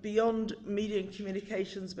beyond media and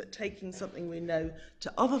communications, but taking something we know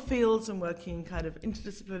to other fields and working in kind of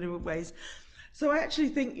interdisciplinary ways. So I actually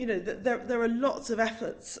think, you know, that there are lots of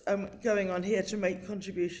efforts going on here to make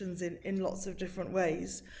contributions in lots of different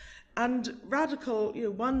ways. And radical, you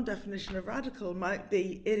know, one definition of radical might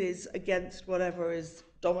be it is against whatever is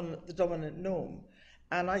the dominant norm.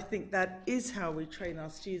 And I think that is how we train our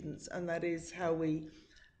students, and that is how we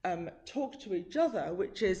talk to each other,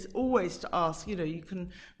 which is always to ask, you know, you can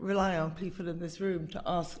rely on people in this room to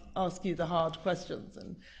ask you the hard questions,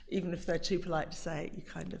 and even if they're too polite to say it, you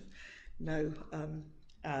kind of know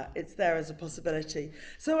it's there as a possibility.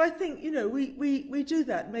 So I think, you know, we do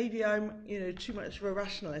that. Maybe I'm, you know, too much of a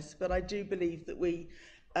rationalist, but I do believe that we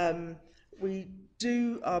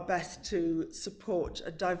do our best to support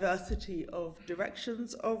a diversity of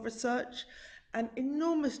directions of research, an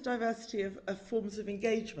enormous diversity of forms of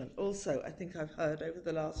engagement also, I think I've heard over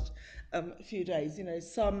the last few days. You know,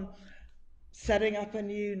 some setting up a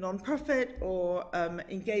new non-profit, or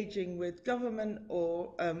engaging with government,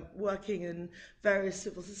 or working in various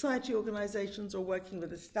civil society organizations, or working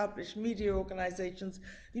with established media organizations.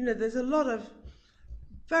 You know, there's a lot of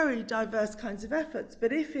very diverse kinds of efforts,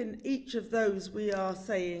 but if in each of those we are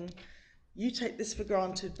saying, you take this for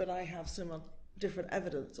granted, but I have some different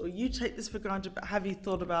evidence, or you take this for granted, but have you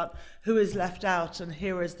thought about who is left out, and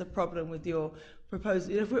here is the problem with your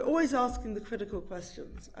proposal. You know, if we're always asking the critical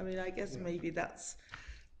questions, I mean, I guess maybe that's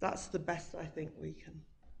the best I think we can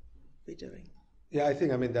be doing. Yeah, I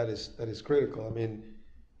think, I mean, that is critical. I mean,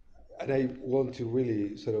 and I want to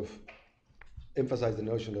really sort of emphasize the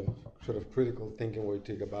notion of sort of critical thinking when we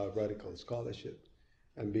think about radical scholarship,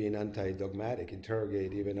 and being anti-dogmatic,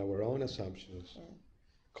 interrogate even our own assumptions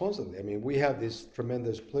constantly. I mean, we have this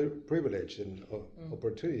tremendous privilege and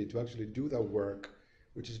opportunity to actually do that work,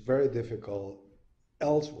 which is very difficult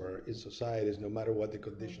elsewhere in societies, no matter what the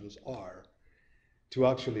conditions are, to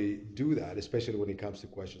actually do that, especially when it comes to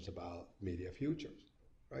questions about media futures,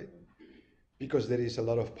 right? Because there is a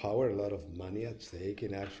lot of power, a lot of money at stake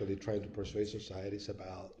in actually trying to persuade societies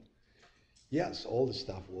about, yes, all this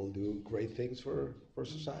stuff will do great things for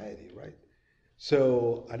society, right?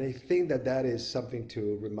 So, and I think that is something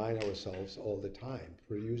to remind ourselves all the time,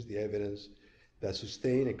 produce the evidence that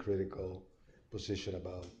sustain a critical position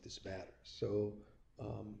about this matter. So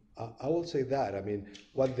I will say that. I mean,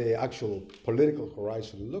 what the actual political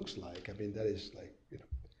horizon looks like, I mean, that is like, you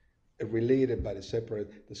know, related but a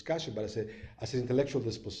separate discussion. But as an intellectual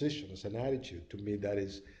disposition, as an attitude, to me, that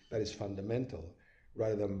is fundamental,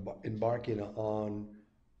 rather than embarking on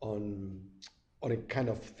a kind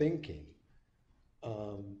of thinking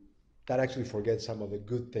that actually forgets some of the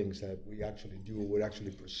good things that we actually do, would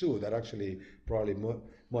actually pursue, that actually probably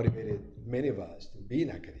motivated many of us to be in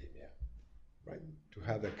academia, right? To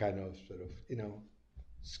have that kind of sort of,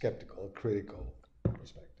 skeptical, critical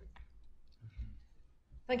perspective.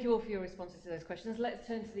 Thank you all for your responses to those questions. Let's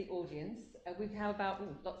turn to the audience. We have about,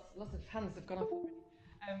 lots of hands have gone up already.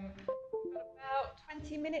 We've got about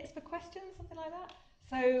 20 minutes for questions, something like that.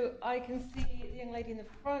 So I can see the young lady in the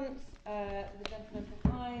front, the gentleman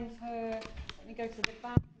behind her. Let me go to the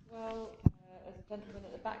back as well. There's a gentleman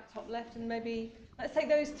at the back, top left, and maybe let's take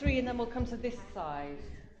those three and then we'll come to this side.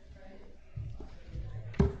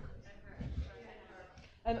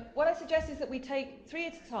 What I suggest is that we take three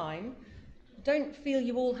at a time. Don't feel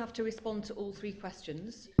you all have to respond to all three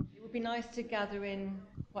questions. It would be nice to gather in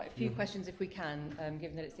quite a few questions if we can,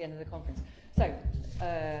 given that it's the end of the conference. So,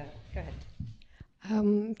 go ahead.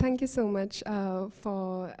 Thank you so much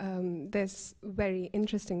for this very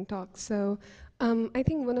interesting talk. So I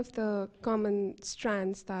think one of the common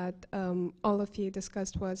strands that all of you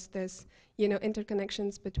discussed was this,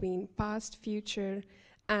 interconnections between past, future,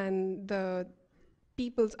 and the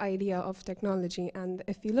people's idea of technology. And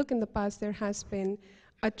if you look in the past, there has been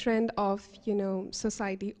a trend of,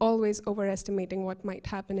 society always overestimating what might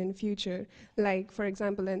happen in future. Like, for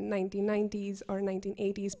example, in 1990s or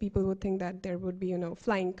 1980s, people would think that there would be,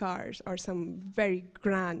 flying cars or some very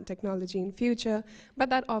grand technology in future, but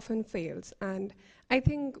that often fails. And I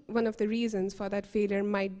think one of the reasons for that failure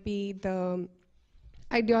might be the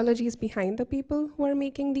ideologies behind the people who are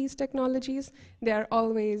making these technologies. They are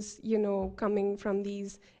always, coming from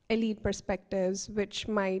these elite perspectives, which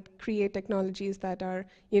might create technologies that are,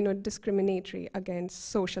 discriminatory against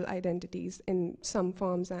social identities in some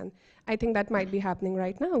forms. And I think that might be happening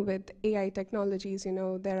right now with AI technologies.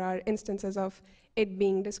 There are instances of it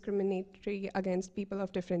being discriminatory against people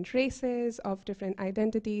of different races, of different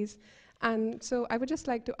identities. And so I would just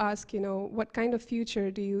like to ask, what kind of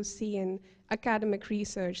future do you see in academic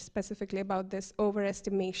research specifically about this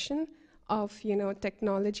overestimation of,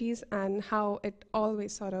 technologies, and how it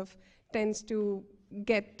always sort of tends to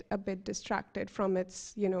get a bit distracted from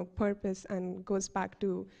its, purpose and goes back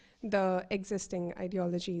to the existing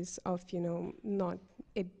ideologies of, not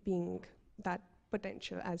it being that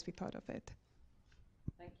potential as we thought of it.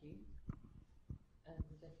 Thank you.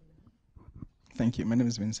 Thank you. My name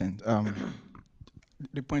is Vincent.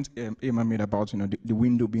 The point Aymar made about the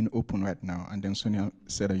window being open right now, and then Sonia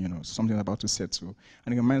said something about to settle,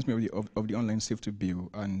 and it reminds me of the online safety bill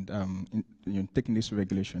and taking this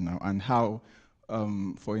regulation now, and how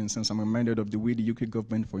for instance, I'm reminded of the way the UK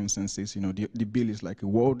government, for instance, says, the bill is like a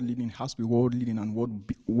world leading, has to be world leading and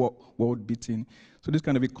world beating. So there's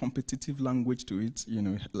kind of a competitive language to it,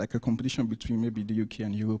 like a competition between maybe the UK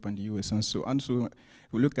and Europe and the US. And so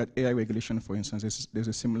if we look at AI regulation, for instance, there's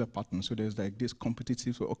a similar pattern. So there's like this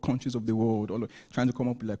competitive, or countries of the world, all trying to come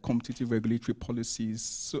up with like competitive regulatory policies.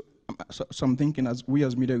 So I'm thinking, as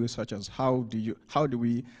media researchers, how do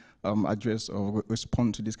we address or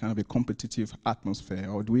respond to this kind of a competitive atmosphere,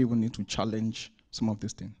 or do we even need to challenge some of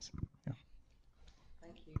these things? Yeah.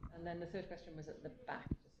 Thank you. And then the third question was at the back,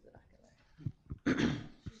 just at the back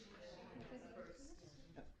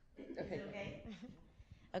of there. Okay.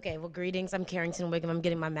 Okay, well, greetings. I'm Carrington Wiggum. I'm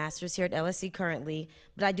getting my master's here at LSE currently,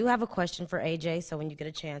 but I do have a question for AJ, so when you get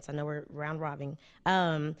a chance, I know we're round robbing.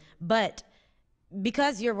 But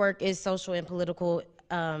because your work is social and political,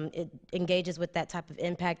 it engages with that type of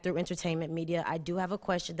impact through entertainment media, I do have a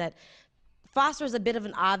question that fosters a bit of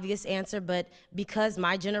an obvious answer, but because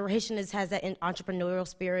my generation has that entrepreneurial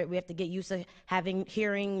spirit, we have to get used to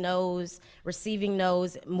hearing no's, receiving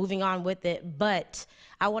no's, moving on with it. But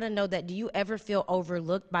I want to know that, do you ever feel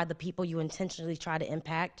overlooked by the people you intentionally try to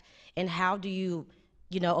impact? And how do you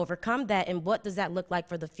overcome that? And what does that look like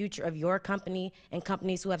for the future of your company and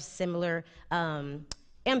companies who have similar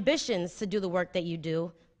ambitions to do the work that you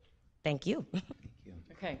do? Thank you. Thank you.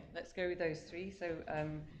 Okay, let's go with those three. So,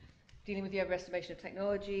 dealing with the overestimation of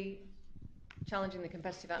technology, challenging the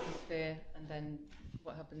competitive atmosphere, and then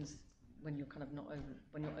what happens when you're kind of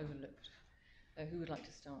when you're overlooked. Who would like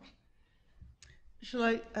to start? Shall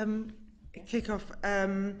I kick off?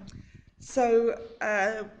 So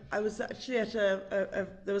I was actually at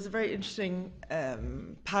there was a very interesting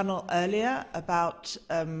panel earlier about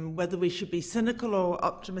whether we should be cynical or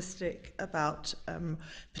optimistic about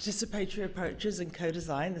participatory approaches in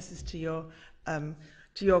co-design. This is to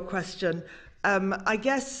your question. I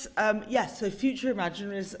guess, yes, so future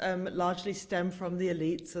imaginaries largely stem from the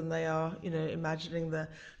elites, and they are, imagining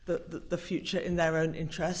the future in their own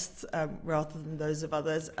interests rather than those of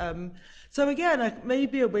others. So again,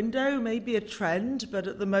 maybe a window, maybe a trend, but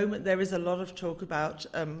at the moment there is a lot of talk about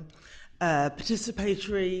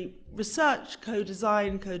participatory research,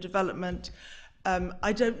 co-design, co-development.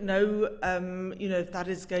 I don't know, if that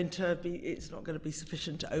is going to be, it's not going to be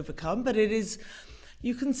sufficient to overcome, but it is.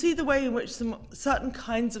 You can see the way in which certain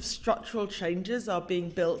kinds of structural changes are being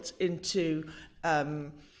built into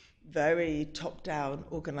very top-down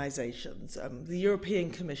organizations. The European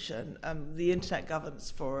Commission, the Internet Governance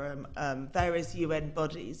Forum, various UN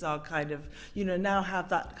bodies are kind of, now have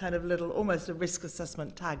that kind of little, almost a risk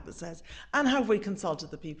assessment tag that says, and have we consulted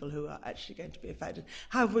the people who are actually going to be affected?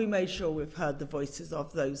 Have we made sure we've heard the voices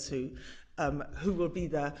of those who will be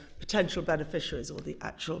the potential beneficiaries or the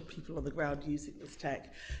actual people on the ground using this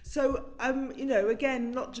tech? So,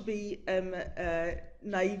 again, not to be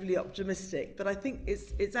naively optimistic, but I think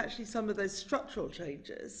it's actually some of those structural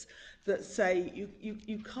changes that say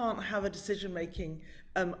you can't have a decision-making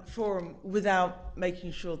forum without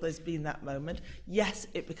making sure there's been that moment. Yes,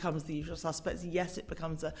 it becomes the usual suspects. Yes, it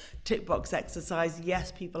becomes a tick box exercise.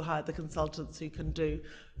 Yes, people hire the consultants who can do,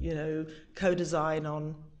 co-design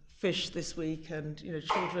on fish this week and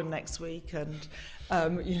children next week and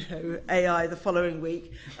AI the following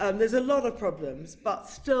week. There's a lot of problems, but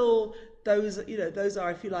still those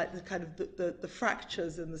are, if you like, the kind of the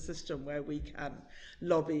fractures in the system where we can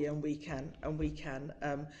lobby and we can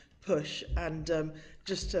push. And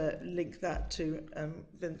just to link that to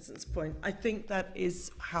Vincent's point, I think that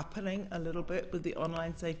is happening a little bit with the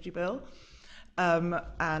online safety bill.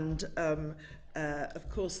 Of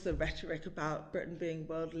course, the rhetoric about Britain being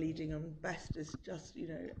world leading and best is just,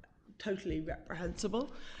 totally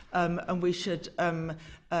reprehensible. And we should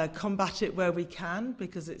combat it where we can,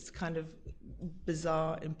 because it's kind of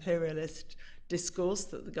bizarre imperialist discourse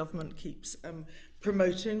that the government keeps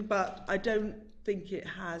promoting. But I don't think it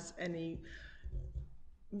has any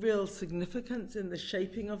real significance in the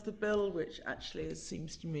shaping of the bill, which actually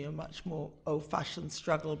seems to me a much more old-fashioned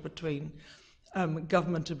struggle between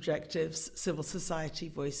government objectives, civil society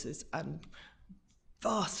voices, and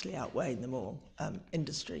vastly outweighing them all,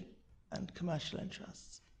 industry and commercial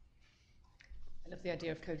interests. I love the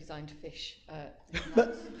idea of co-designed fish.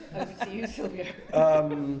 Over to you, Silvio.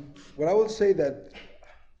 Well, I will say that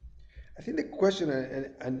I think the question,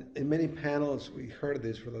 and in many panels we heard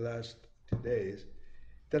this for the last 2 days,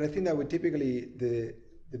 that I think that we typically, the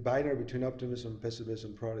binary between optimism and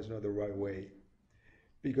pessimism probably is not the right way.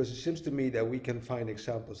 Because it seems to me that we can find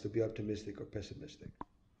examples to be optimistic or pessimistic,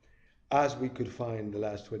 as we could find the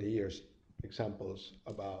last 20 years examples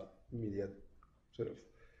about media sort of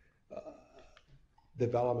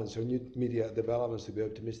developments or new media developments to be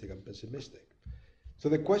optimistic and pessimistic. So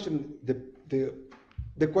the question,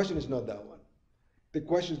 the question is not that one. The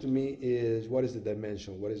question to me is, what is the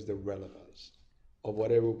dimension? What is the relevance of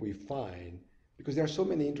whatever we find? Because there are so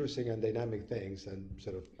many interesting and dynamic things, and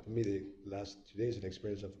sort of for me the last 2 days an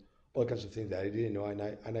experience of all kinds of things that I didn't know, and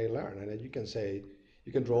I learned, and you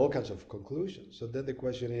can draw all kinds of conclusions. So then the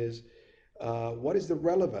question is, what is the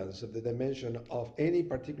relevance of the dimension of any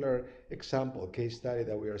particular example, case study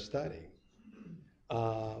that we are studying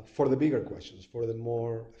for the bigger questions, for the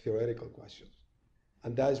more theoretical questions?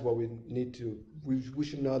 And that is what we need to, we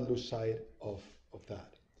should not lose sight of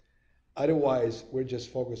that. Otherwise, we're just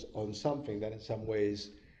focused on something that in some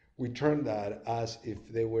ways we turn that as if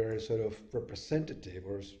they were sort of representative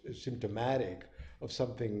or symptomatic of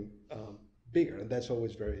something bigger. And that's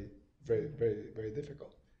always very, very, very, very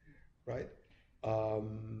difficult, right?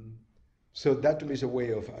 So that to me is a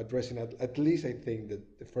way of addressing at least I think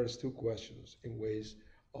that the first two questions in ways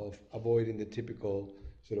of avoiding the typical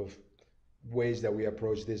sort of ways that we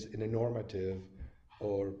approach this in a normative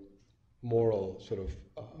or moral sort of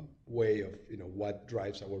way of what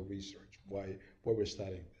drives our research, why we're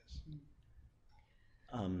studying this.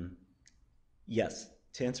 Yes,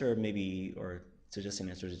 to answer maybe or suggest an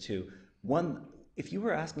answer to two. One, if you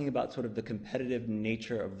were asking about sort of the competitive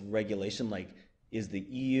nature of regulation, like is the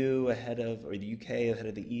EU ahead of, or the UK ahead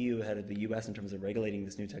of the EU, ahead of the US in terms of regulating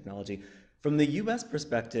this new technology? From the US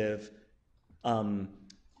perspective,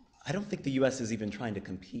 I don't think the US is even trying to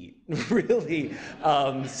compete, really.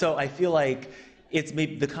 So I feel like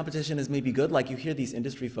the competition is maybe good. Like you hear these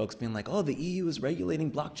industry folks being like, oh, the EU is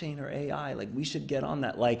regulating blockchain or AI, like we should get on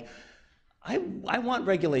that. Like, I want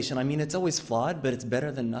regulation. I mean, it's always flawed, but it's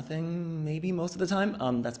better than nothing, maybe most of the time.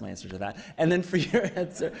 That's my answer to that. And then for your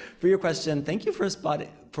answer, for your question, thank you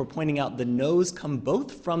for pointing out the no's come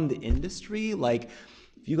both from the industry. Like,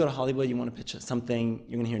 If you go to Hollywood, you want to pitch something,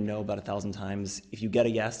 you're going to hear no about 1,000 times. If you get a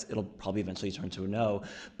yes, it'll probably eventually turn to a no.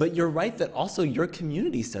 But you're right that also your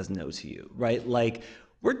community says no to you, right? Like,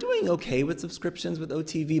 we're doing okay with subscriptions with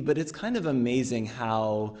OTV, but it's kind of amazing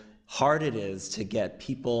how hard it is to get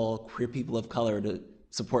people, queer people of color, to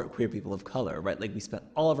support queer people of color, right? Like, we spent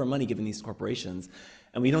all of our money giving these corporations,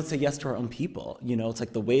 and we don't say yes to our own people. You know, it's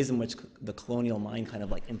like the ways in which the colonial mind kind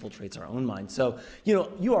of like infiltrates our own mind. So, you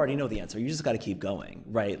know, you already know the answer. You just got to keep going,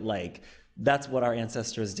 right? Like, that's what our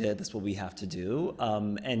ancestors did. That's what we have to do.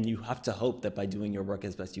 And you have to hope that by doing your work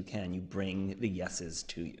as best you can, you bring the yeses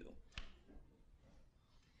to you.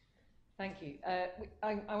 Thank you.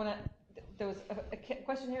 I want to. There was a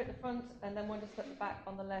question here at the front, and then one just at the back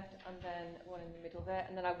on the left, and then one in the middle there,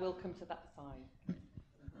 and then I will come to that side.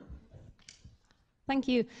 Thank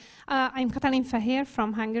you. I'm Katalin Fehér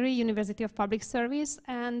from Hungary, University of Public Service.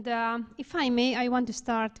 And if I may, I want to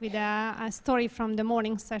start with a story from the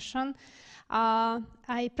morning session.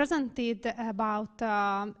 I presented about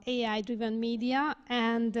AI-driven media,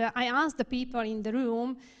 and I asked the people in the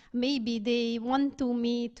room, maybe they want to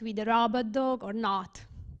meet with a robot dog or not.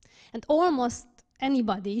 And almost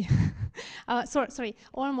anybody,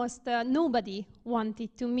 almost nobody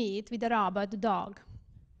wanted to meet with a robot dog.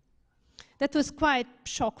 That was quite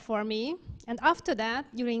shock for me. And after that,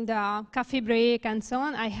 during the coffee break and so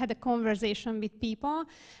on, I had a conversation with people.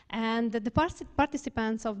 And the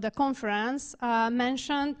participants of the conference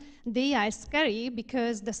mentioned they are scary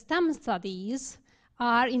because the STEM studies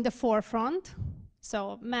are in the forefront.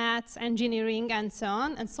 So maths, engineering, and so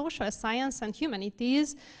on, and social science and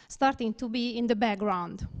humanities starting to be in the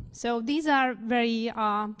background. So these are very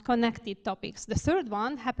connected topics. The third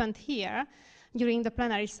one happened here during the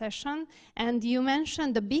plenary session, and you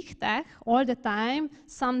mentioned the big tech all the time,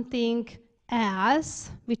 something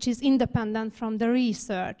else which is independent from the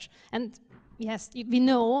research. And yes, we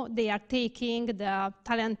know they are taking the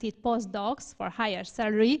talented postdocs for higher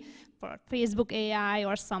salary, for Facebook AI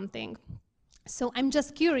or something. So I'm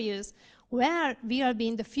just curious, where will be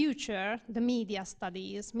in the future the media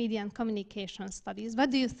studies, media and communication studies?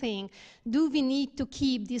 What do you think? Do we need to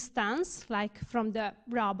keep distance, like from the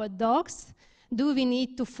robot dogs? Do we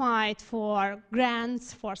need to fight for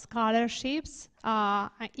grants, for scholarships,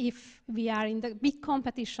 if we are in the big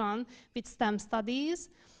competition with STEM studies?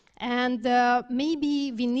 And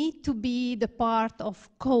maybe we need to be the part of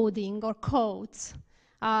coding or codes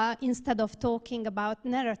instead of talking about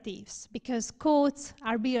narratives, because codes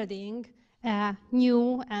are building a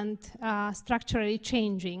new and structurally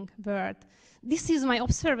changing world. This is my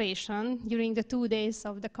observation during the 2 days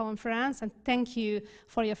of the conference, and thank you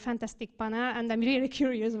for your fantastic panel, and I'm really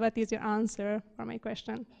curious what is your answer for my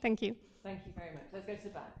question. Thank you. Thank you very much. Let's go to the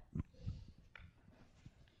back.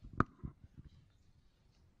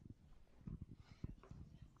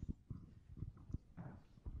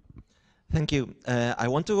 Thank you. I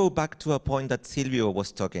want to go back to a point that Silvio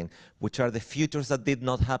was talking, which are the futures that did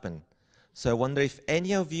not happen. So I wonder if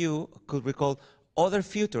any of you could recall other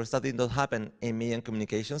futures that did not happen in media and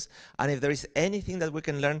communications, and if there is anything that we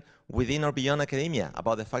can learn within or beyond academia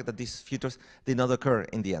about the fact that these futures did not occur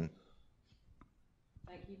in the end.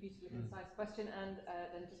 Thank you, beautifully concise question. And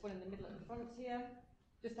then just one in the middle at the front here,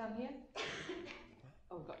 just down here.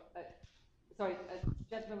 Oh, God. Sorry,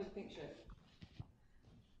 gentleman with a pink shirt.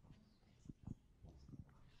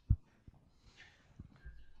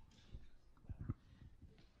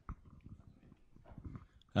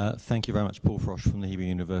 Thank you very much, Paul Frosch from the Hebrew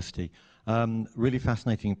University. Really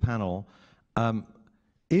fascinating panel.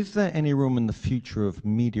 Is there any room in the future of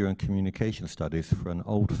media and communication studies for an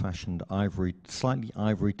old-fashioned slightly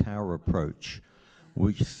ivory tower approach,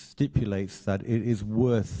 which stipulates that it is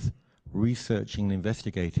worth researching and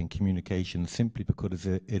investigating communication simply because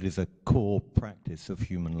it is a core practice of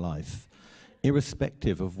human life,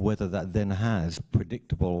 irrespective of whether that then has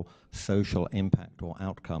predictable social impact or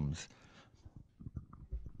outcomes?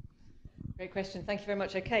 Great question. Thank you very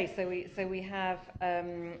much. Okay, so we have,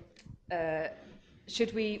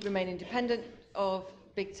 should we remain independent of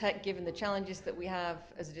big tech given the challenges that we have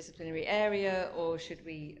as a disciplinary area, or should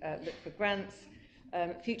we look for grants?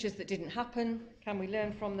 Futures that didn't happen, can we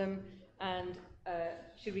learn from them? And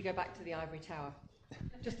should we go back to the ivory tower?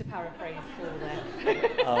 Just to paraphrase Paul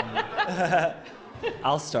there.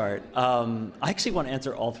 I'll start. I actually want to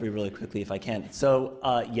answer all three really quickly if I can. So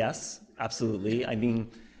yes, absolutely. I mean,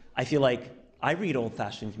 I feel like I read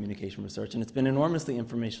old-fashioned communication research, and it's been enormously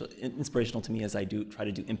inspirational to me as I try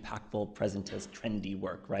to do impactful, presentist, trendy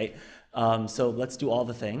work, right? So let's do all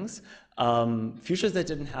the things. Futures that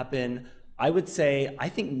didn't happen, I would say, I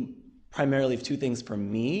think primarily of two things for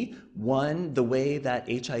me. One, the way that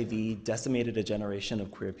HIV decimated a generation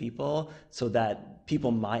of queer people so that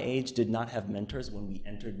people my age did not have mentors when we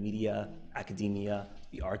entered media, academia,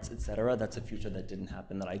 the arts, etc. That's a future that didn't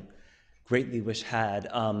happen that I greatly wish had.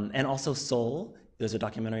 And also Soul. There's a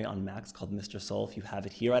documentary on Max called Mr. Soul, if you have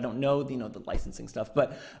it here. I don't know, the licensing stuff,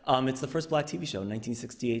 but it's the first black TV show,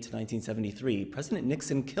 1968 to 1973. President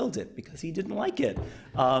Nixon killed it because he didn't like it.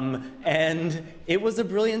 And it was a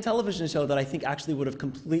brilliant television show that I think actually would have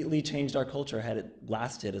completely changed our culture had it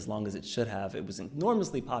lasted as long as it should have. It was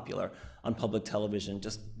enormously popular on public television.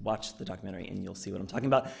 Just watch the documentary and you'll see what I'm talking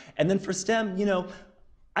about. And then for STEM,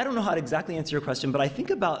 I don't know how to exactly answer your question, but I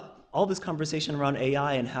think about all this conversation around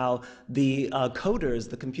AI and how the coders,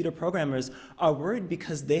 the computer programmers, are worried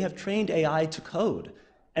because they have trained AI to code.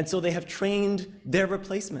 And so they have trained their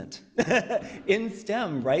replacement in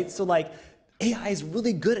STEM, right? So like, AI is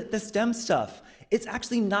really good at the STEM stuff. It's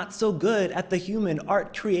actually not so good at the human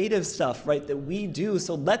art creative stuff, right, that we do.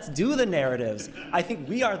 So let's do the narratives. I think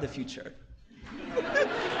we are the future.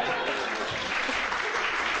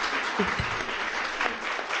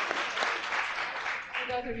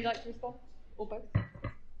 Would you like to respond, or both?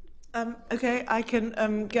 Okay, I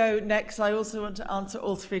can go next. I also want to answer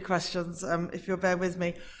all three questions, if you'll bear with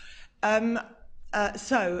me.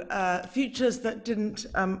 Futures that didn't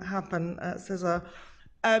happen, Cesar.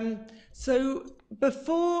 So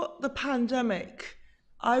before the pandemic,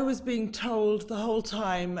 I was being told the whole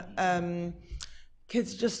time,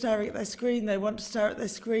 kids are just staring at their screen, they want to stare at their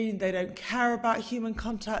screen, they don't care about human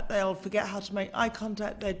contact, they'll forget how to make eye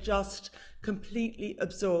contact, they're just completely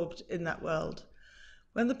absorbed in that world.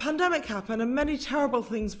 When the pandemic happened, and many terrible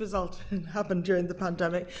things happened during the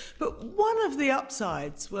pandemic, but one of the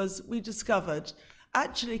upsides was we discovered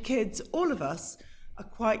actually kids, all of us, are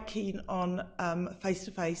quite keen on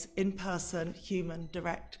face-to-face, in-person, human,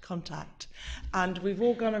 direct contact. And we've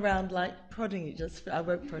all gone around like prodding each other. I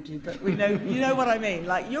won't prod you, but we know, you know what I mean,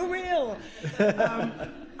 like, you're real.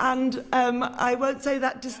 I won't say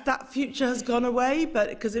that that future has gone away, but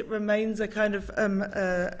because it remains a kind of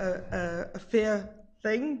a fear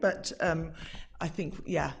thing. But I think,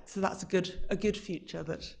 yeah, so that's a good future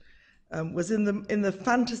that was in the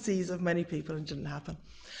fantasies of many people and didn't happen.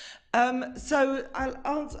 So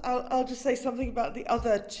I'll just say something about the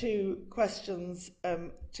other two questions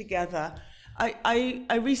together.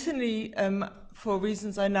 I recently, for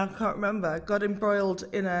reasons I now can't remember, got embroiled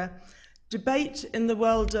in a debate in the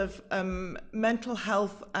world of mental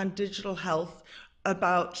health and digital health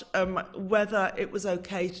about whether it was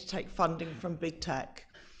okay to take funding from big tech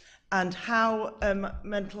and how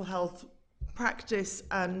mental health practice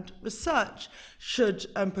and research should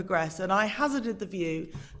progress. And I hazarded the view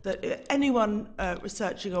that anyone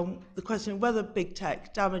researching on the question of whether big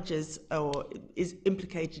tech damages or is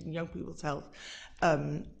implicated in young people's health,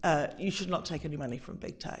 you should not take any money from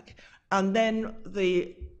big tech. And then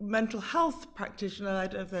the mental health practitioner, I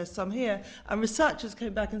don't know if there's some here, and researchers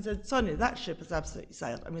came back and said, Sonia, that ship has absolutely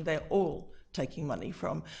sailed. I mean, they're all taking money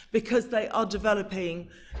from, because they are developing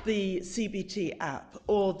the CBT app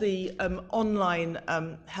or the online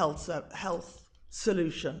health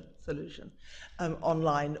solution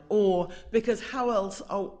online, or because how else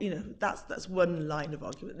are, that's one line of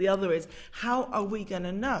argument. The other is, how are we going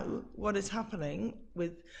to know what is happening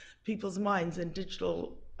with people's minds in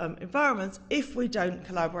digital environments if we don't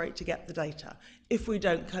collaborate to get the data, if we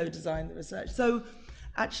don't co-design the research? So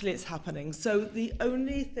actually it's happening. So the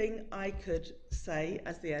only thing I could say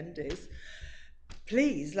as the end is,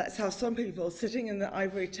 please, let's have some people sitting in the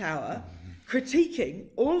ivory tower critiquing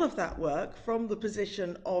all of that work from the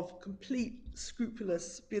position of complete,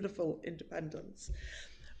 scrupulous, beautiful independence.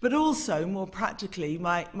 But also, more practically,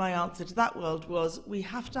 my answer to that world was, we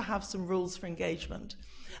have to have some rules for engagement.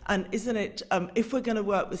 And isn't it, if we're going to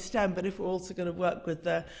work with STEM, but if we're also going to work with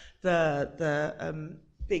the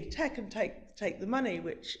big tech and take the money,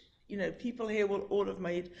 which, people here will all have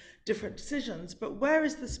made different decisions, but where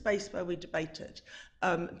is the space where we debate it?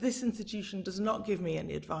 This institution does not give me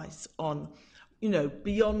any advice on,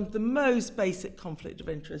 beyond the most basic conflict of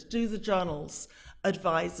interest. Do the journals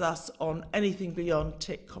advise us on anything beyond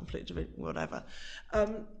tick conflict of interest, whatever?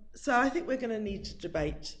 So I think we're going to need to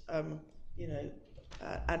debate,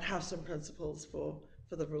 and have some principles for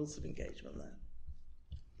the rules of engagement there.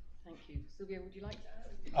 Thank you. Silvio, would you like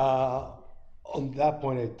to add? On that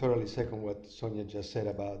point, I totally second what Sonia just said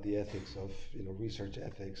about the ethics of, research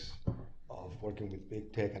ethics of working with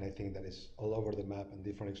big tech, and I think that is all over the map and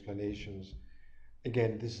different explanations.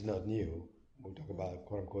 Again, this is not new. We'll talk about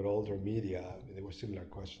quote-unquote older media. There were similar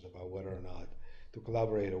questions about whether or not to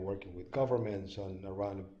collaborate or working with governments on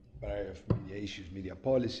around variety of media issues, media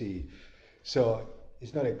policy. So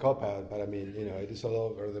it's not a cop-out, but I mean, it is all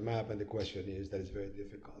over the map, and the question is that it's very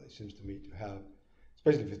difficult, it seems to me, to have,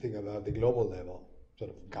 especially if you think about the global level, sort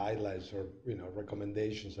of guidelines or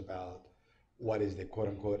recommendations about what is the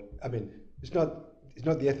quote-unquote, I mean, it's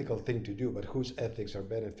not the ethical thing to do, but whose ethics are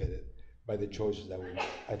benefited by the choices that we make.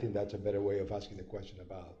 I think that's a better way of asking the question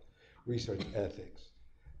about research ethics.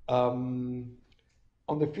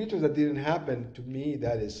 On the futures that didn't happen, to me,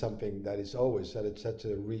 that is something that is always such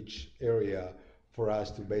a rich area for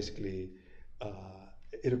us to basically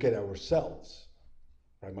educate ourselves,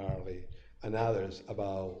 primarily, and others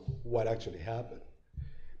about what actually happened.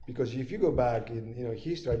 Because if you go back in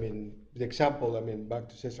history, I mean, the example, I mean, back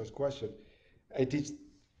to Cesar's question, I don't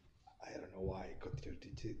know why I continue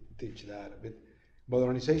to teach that, but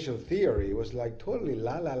modernization theory was like totally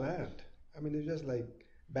la la land. I mean, it's just like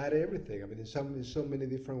bad everything. I mean, in so many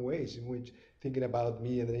different ways in which thinking about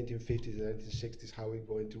me in the 1950s and 1960s, how we're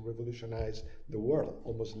going to revolutionize the world,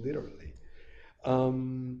 almost literally.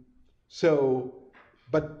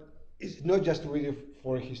 But it's not just really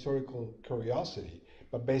for historical curiosity,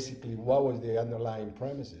 but basically what was the underlying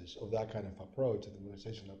premises of that kind of approach, the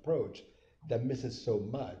modernization approach, that misses so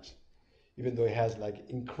much, even though it has like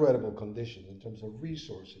incredible conditions in terms of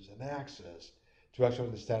resources and access to actually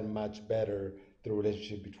understand much better the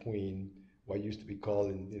relationship between what used to be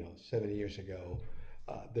called, 70 years ago,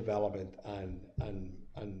 development and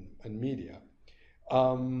media.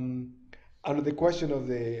 Under the question of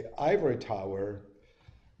the ivory tower,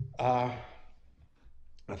 I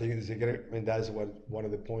think that is one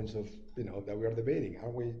of the points of that we are debating. Are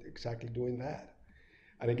we exactly doing that?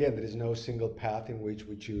 And again, there is no single path in which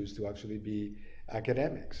we choose to actually be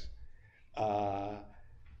academics.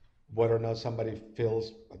 Whether or not somebody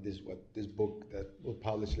feels this book that we'll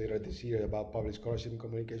publish later this year about public scholarship in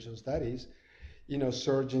communication studies,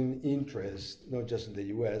 surging interest, not just in the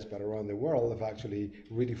US, but around the world, of actually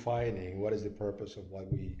redefining what is the purpose of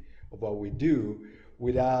what we do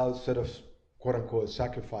without sort of quote unquote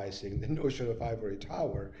sacrificing the notion of ivory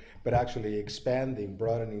tower, but actually expanding,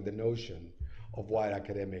 broadening the notion of what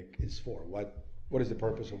academic is for. What is the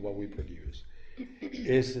purpose of what we produce?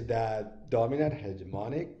 Is that dominant,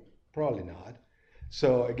 hegemonic? Probably not.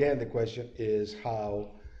 So again, the question is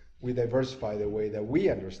how we diversify the way that we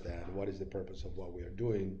understand what is the purpose of what we are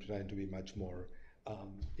doing, trying to be much more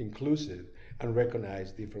inclusive and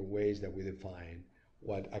recognize different ways that we define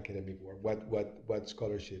what academic work, what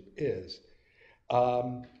scholarship is.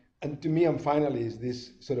 And to me, and finally, is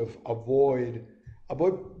this sort of avoid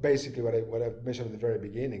basically what I mentioned at the very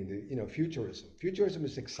beginning, the futurism. Futurism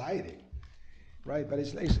is exciting, right? But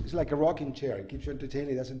it's like a rocking chair. It keeps you entertained.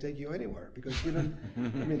 It doesn't take you anywhere because you don't.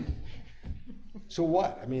 I mean, so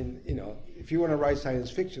what? I mean, if you want to write science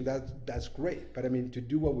fiction, that's great. But I mean, to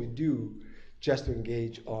do what we do, just to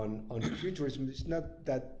engage on futurism, is not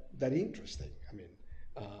that interesting. I mean,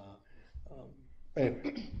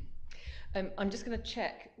 anyway. I'm just going to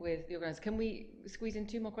check with the organisers. Can we squeeze in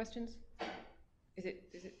 2 more questions? Is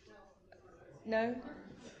it? No?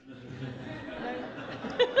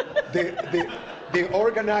 No? The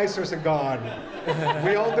organizers are gone.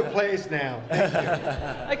 We own the place now. Thank you.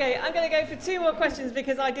 Okay, I'm going to go for 2 more questions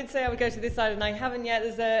because I did say I would go to this side and I haven't yet.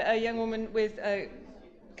 There's a young woman with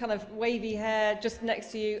kind of wavy hair just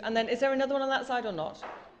next to you. And then, is there another one on that side or not?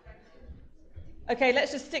 Okay,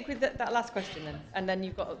 let's just stick with that last question then. And then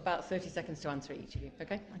you've got about 30 seconds to answer each of you,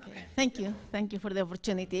 okay? Okay. Thank you. Thank you for the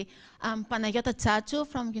opportunity. I'm Panagiotta Tsatsou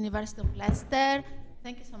from University of Leicester.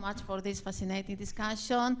 Thank you so much for this fascinating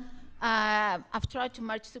discussion. I've tried to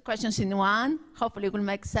merge 2 questions in one. Hopefully it will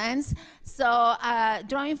make sense. So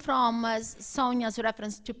drawing from Sonia's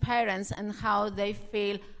reference to parents and how they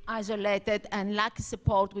feel isolated and lack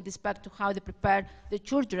support with respect to how they prepare the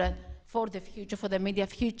children for the future, for the media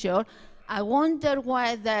future, I wonder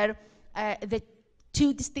whether the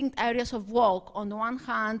 2 distinct areas of work, on the one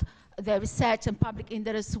hand, the research and public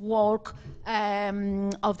interest work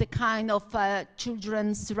of the kind of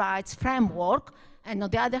children's rights framework, and on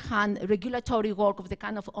the other hand, regulatory work of the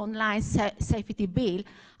kind of online safety bill,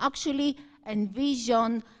 actually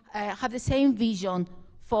envision, have the same vision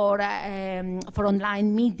for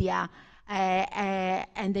online media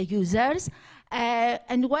and the users,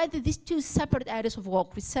 and whether these 2 separate areas of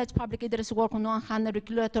work, research, public interest work on one hand, and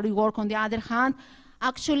regulatory work on the other hand,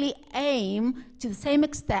 actually aim to the same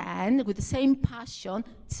extent, with the same passion,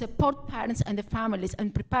 to support parents and the families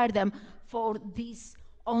and prepare them for this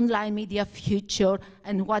online media future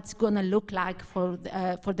and what's going to look like for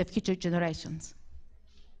the future generations.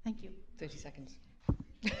 Thank you. 30 seconds.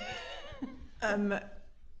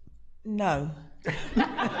 No.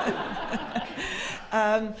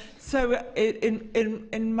 So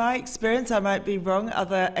in my experience, I might be wrong,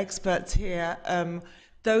 other experts here,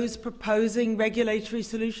 those proposing regulatory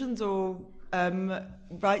solutions or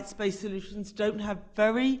rights-based solutions don't have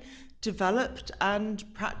very developed and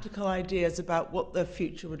practical ideas about what the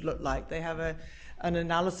future would look like. They have an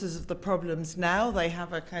analysis of the problems now. They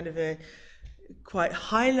have a kind of a quite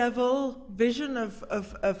high-level vision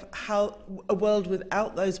of how a world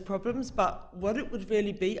without those problems, but what it would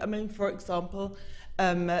really be. I mean, for example,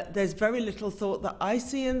 there's very little thought that I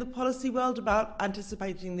see in the policy world about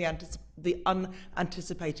anticipating the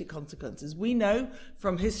unanticipated consequences. We know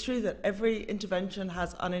from history that every intervention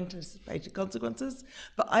has unanticipated consequences,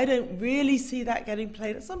 but I don't really see that getting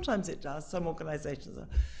played. Sometimes it does. Some organizations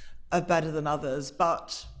are better than others,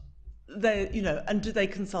 but they, and do they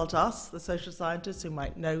consult us, the social scientists, who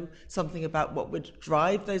might know something about what would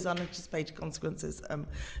drive those unanticipated consequences?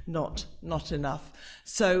 Not enough.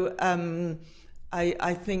 So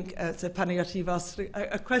I think, so Panayotis, you've asked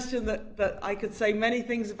a question that I could say many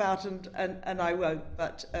things about, and I won't,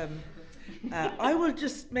 but I will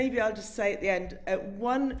maybe I'll just say at the end,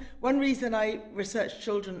 one reason I research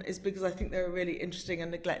children is because I think they're a really interesting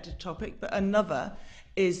and neglected topic, but another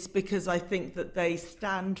is because I think that they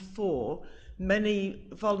stand for many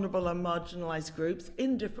vulnerable and marginalized groups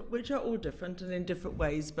which are all different and in different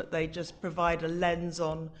ways, but they just provide a lens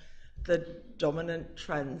on the dominant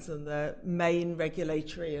trends and the main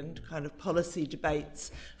regulatory and kind of policy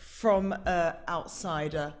debates from an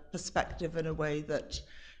outsider perspective in a way that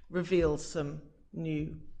reveals some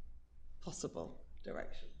new possible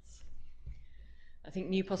directions. I think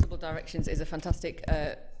new possible directions is a fantastic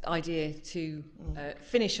idea to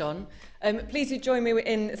finish on. Please do join me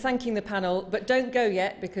in thanking the panel, but don't go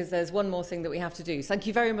yet because there's one more thing that we have to do. Thank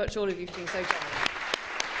you very much, all of you, for being so generous.